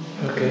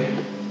 Okay.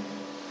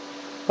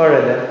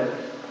 Alright then.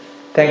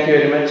 Thank you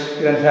very much.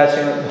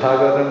 Granthashram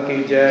Bhagavatam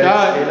ki jai.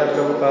 Srila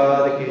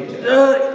Prabhupada ki jai.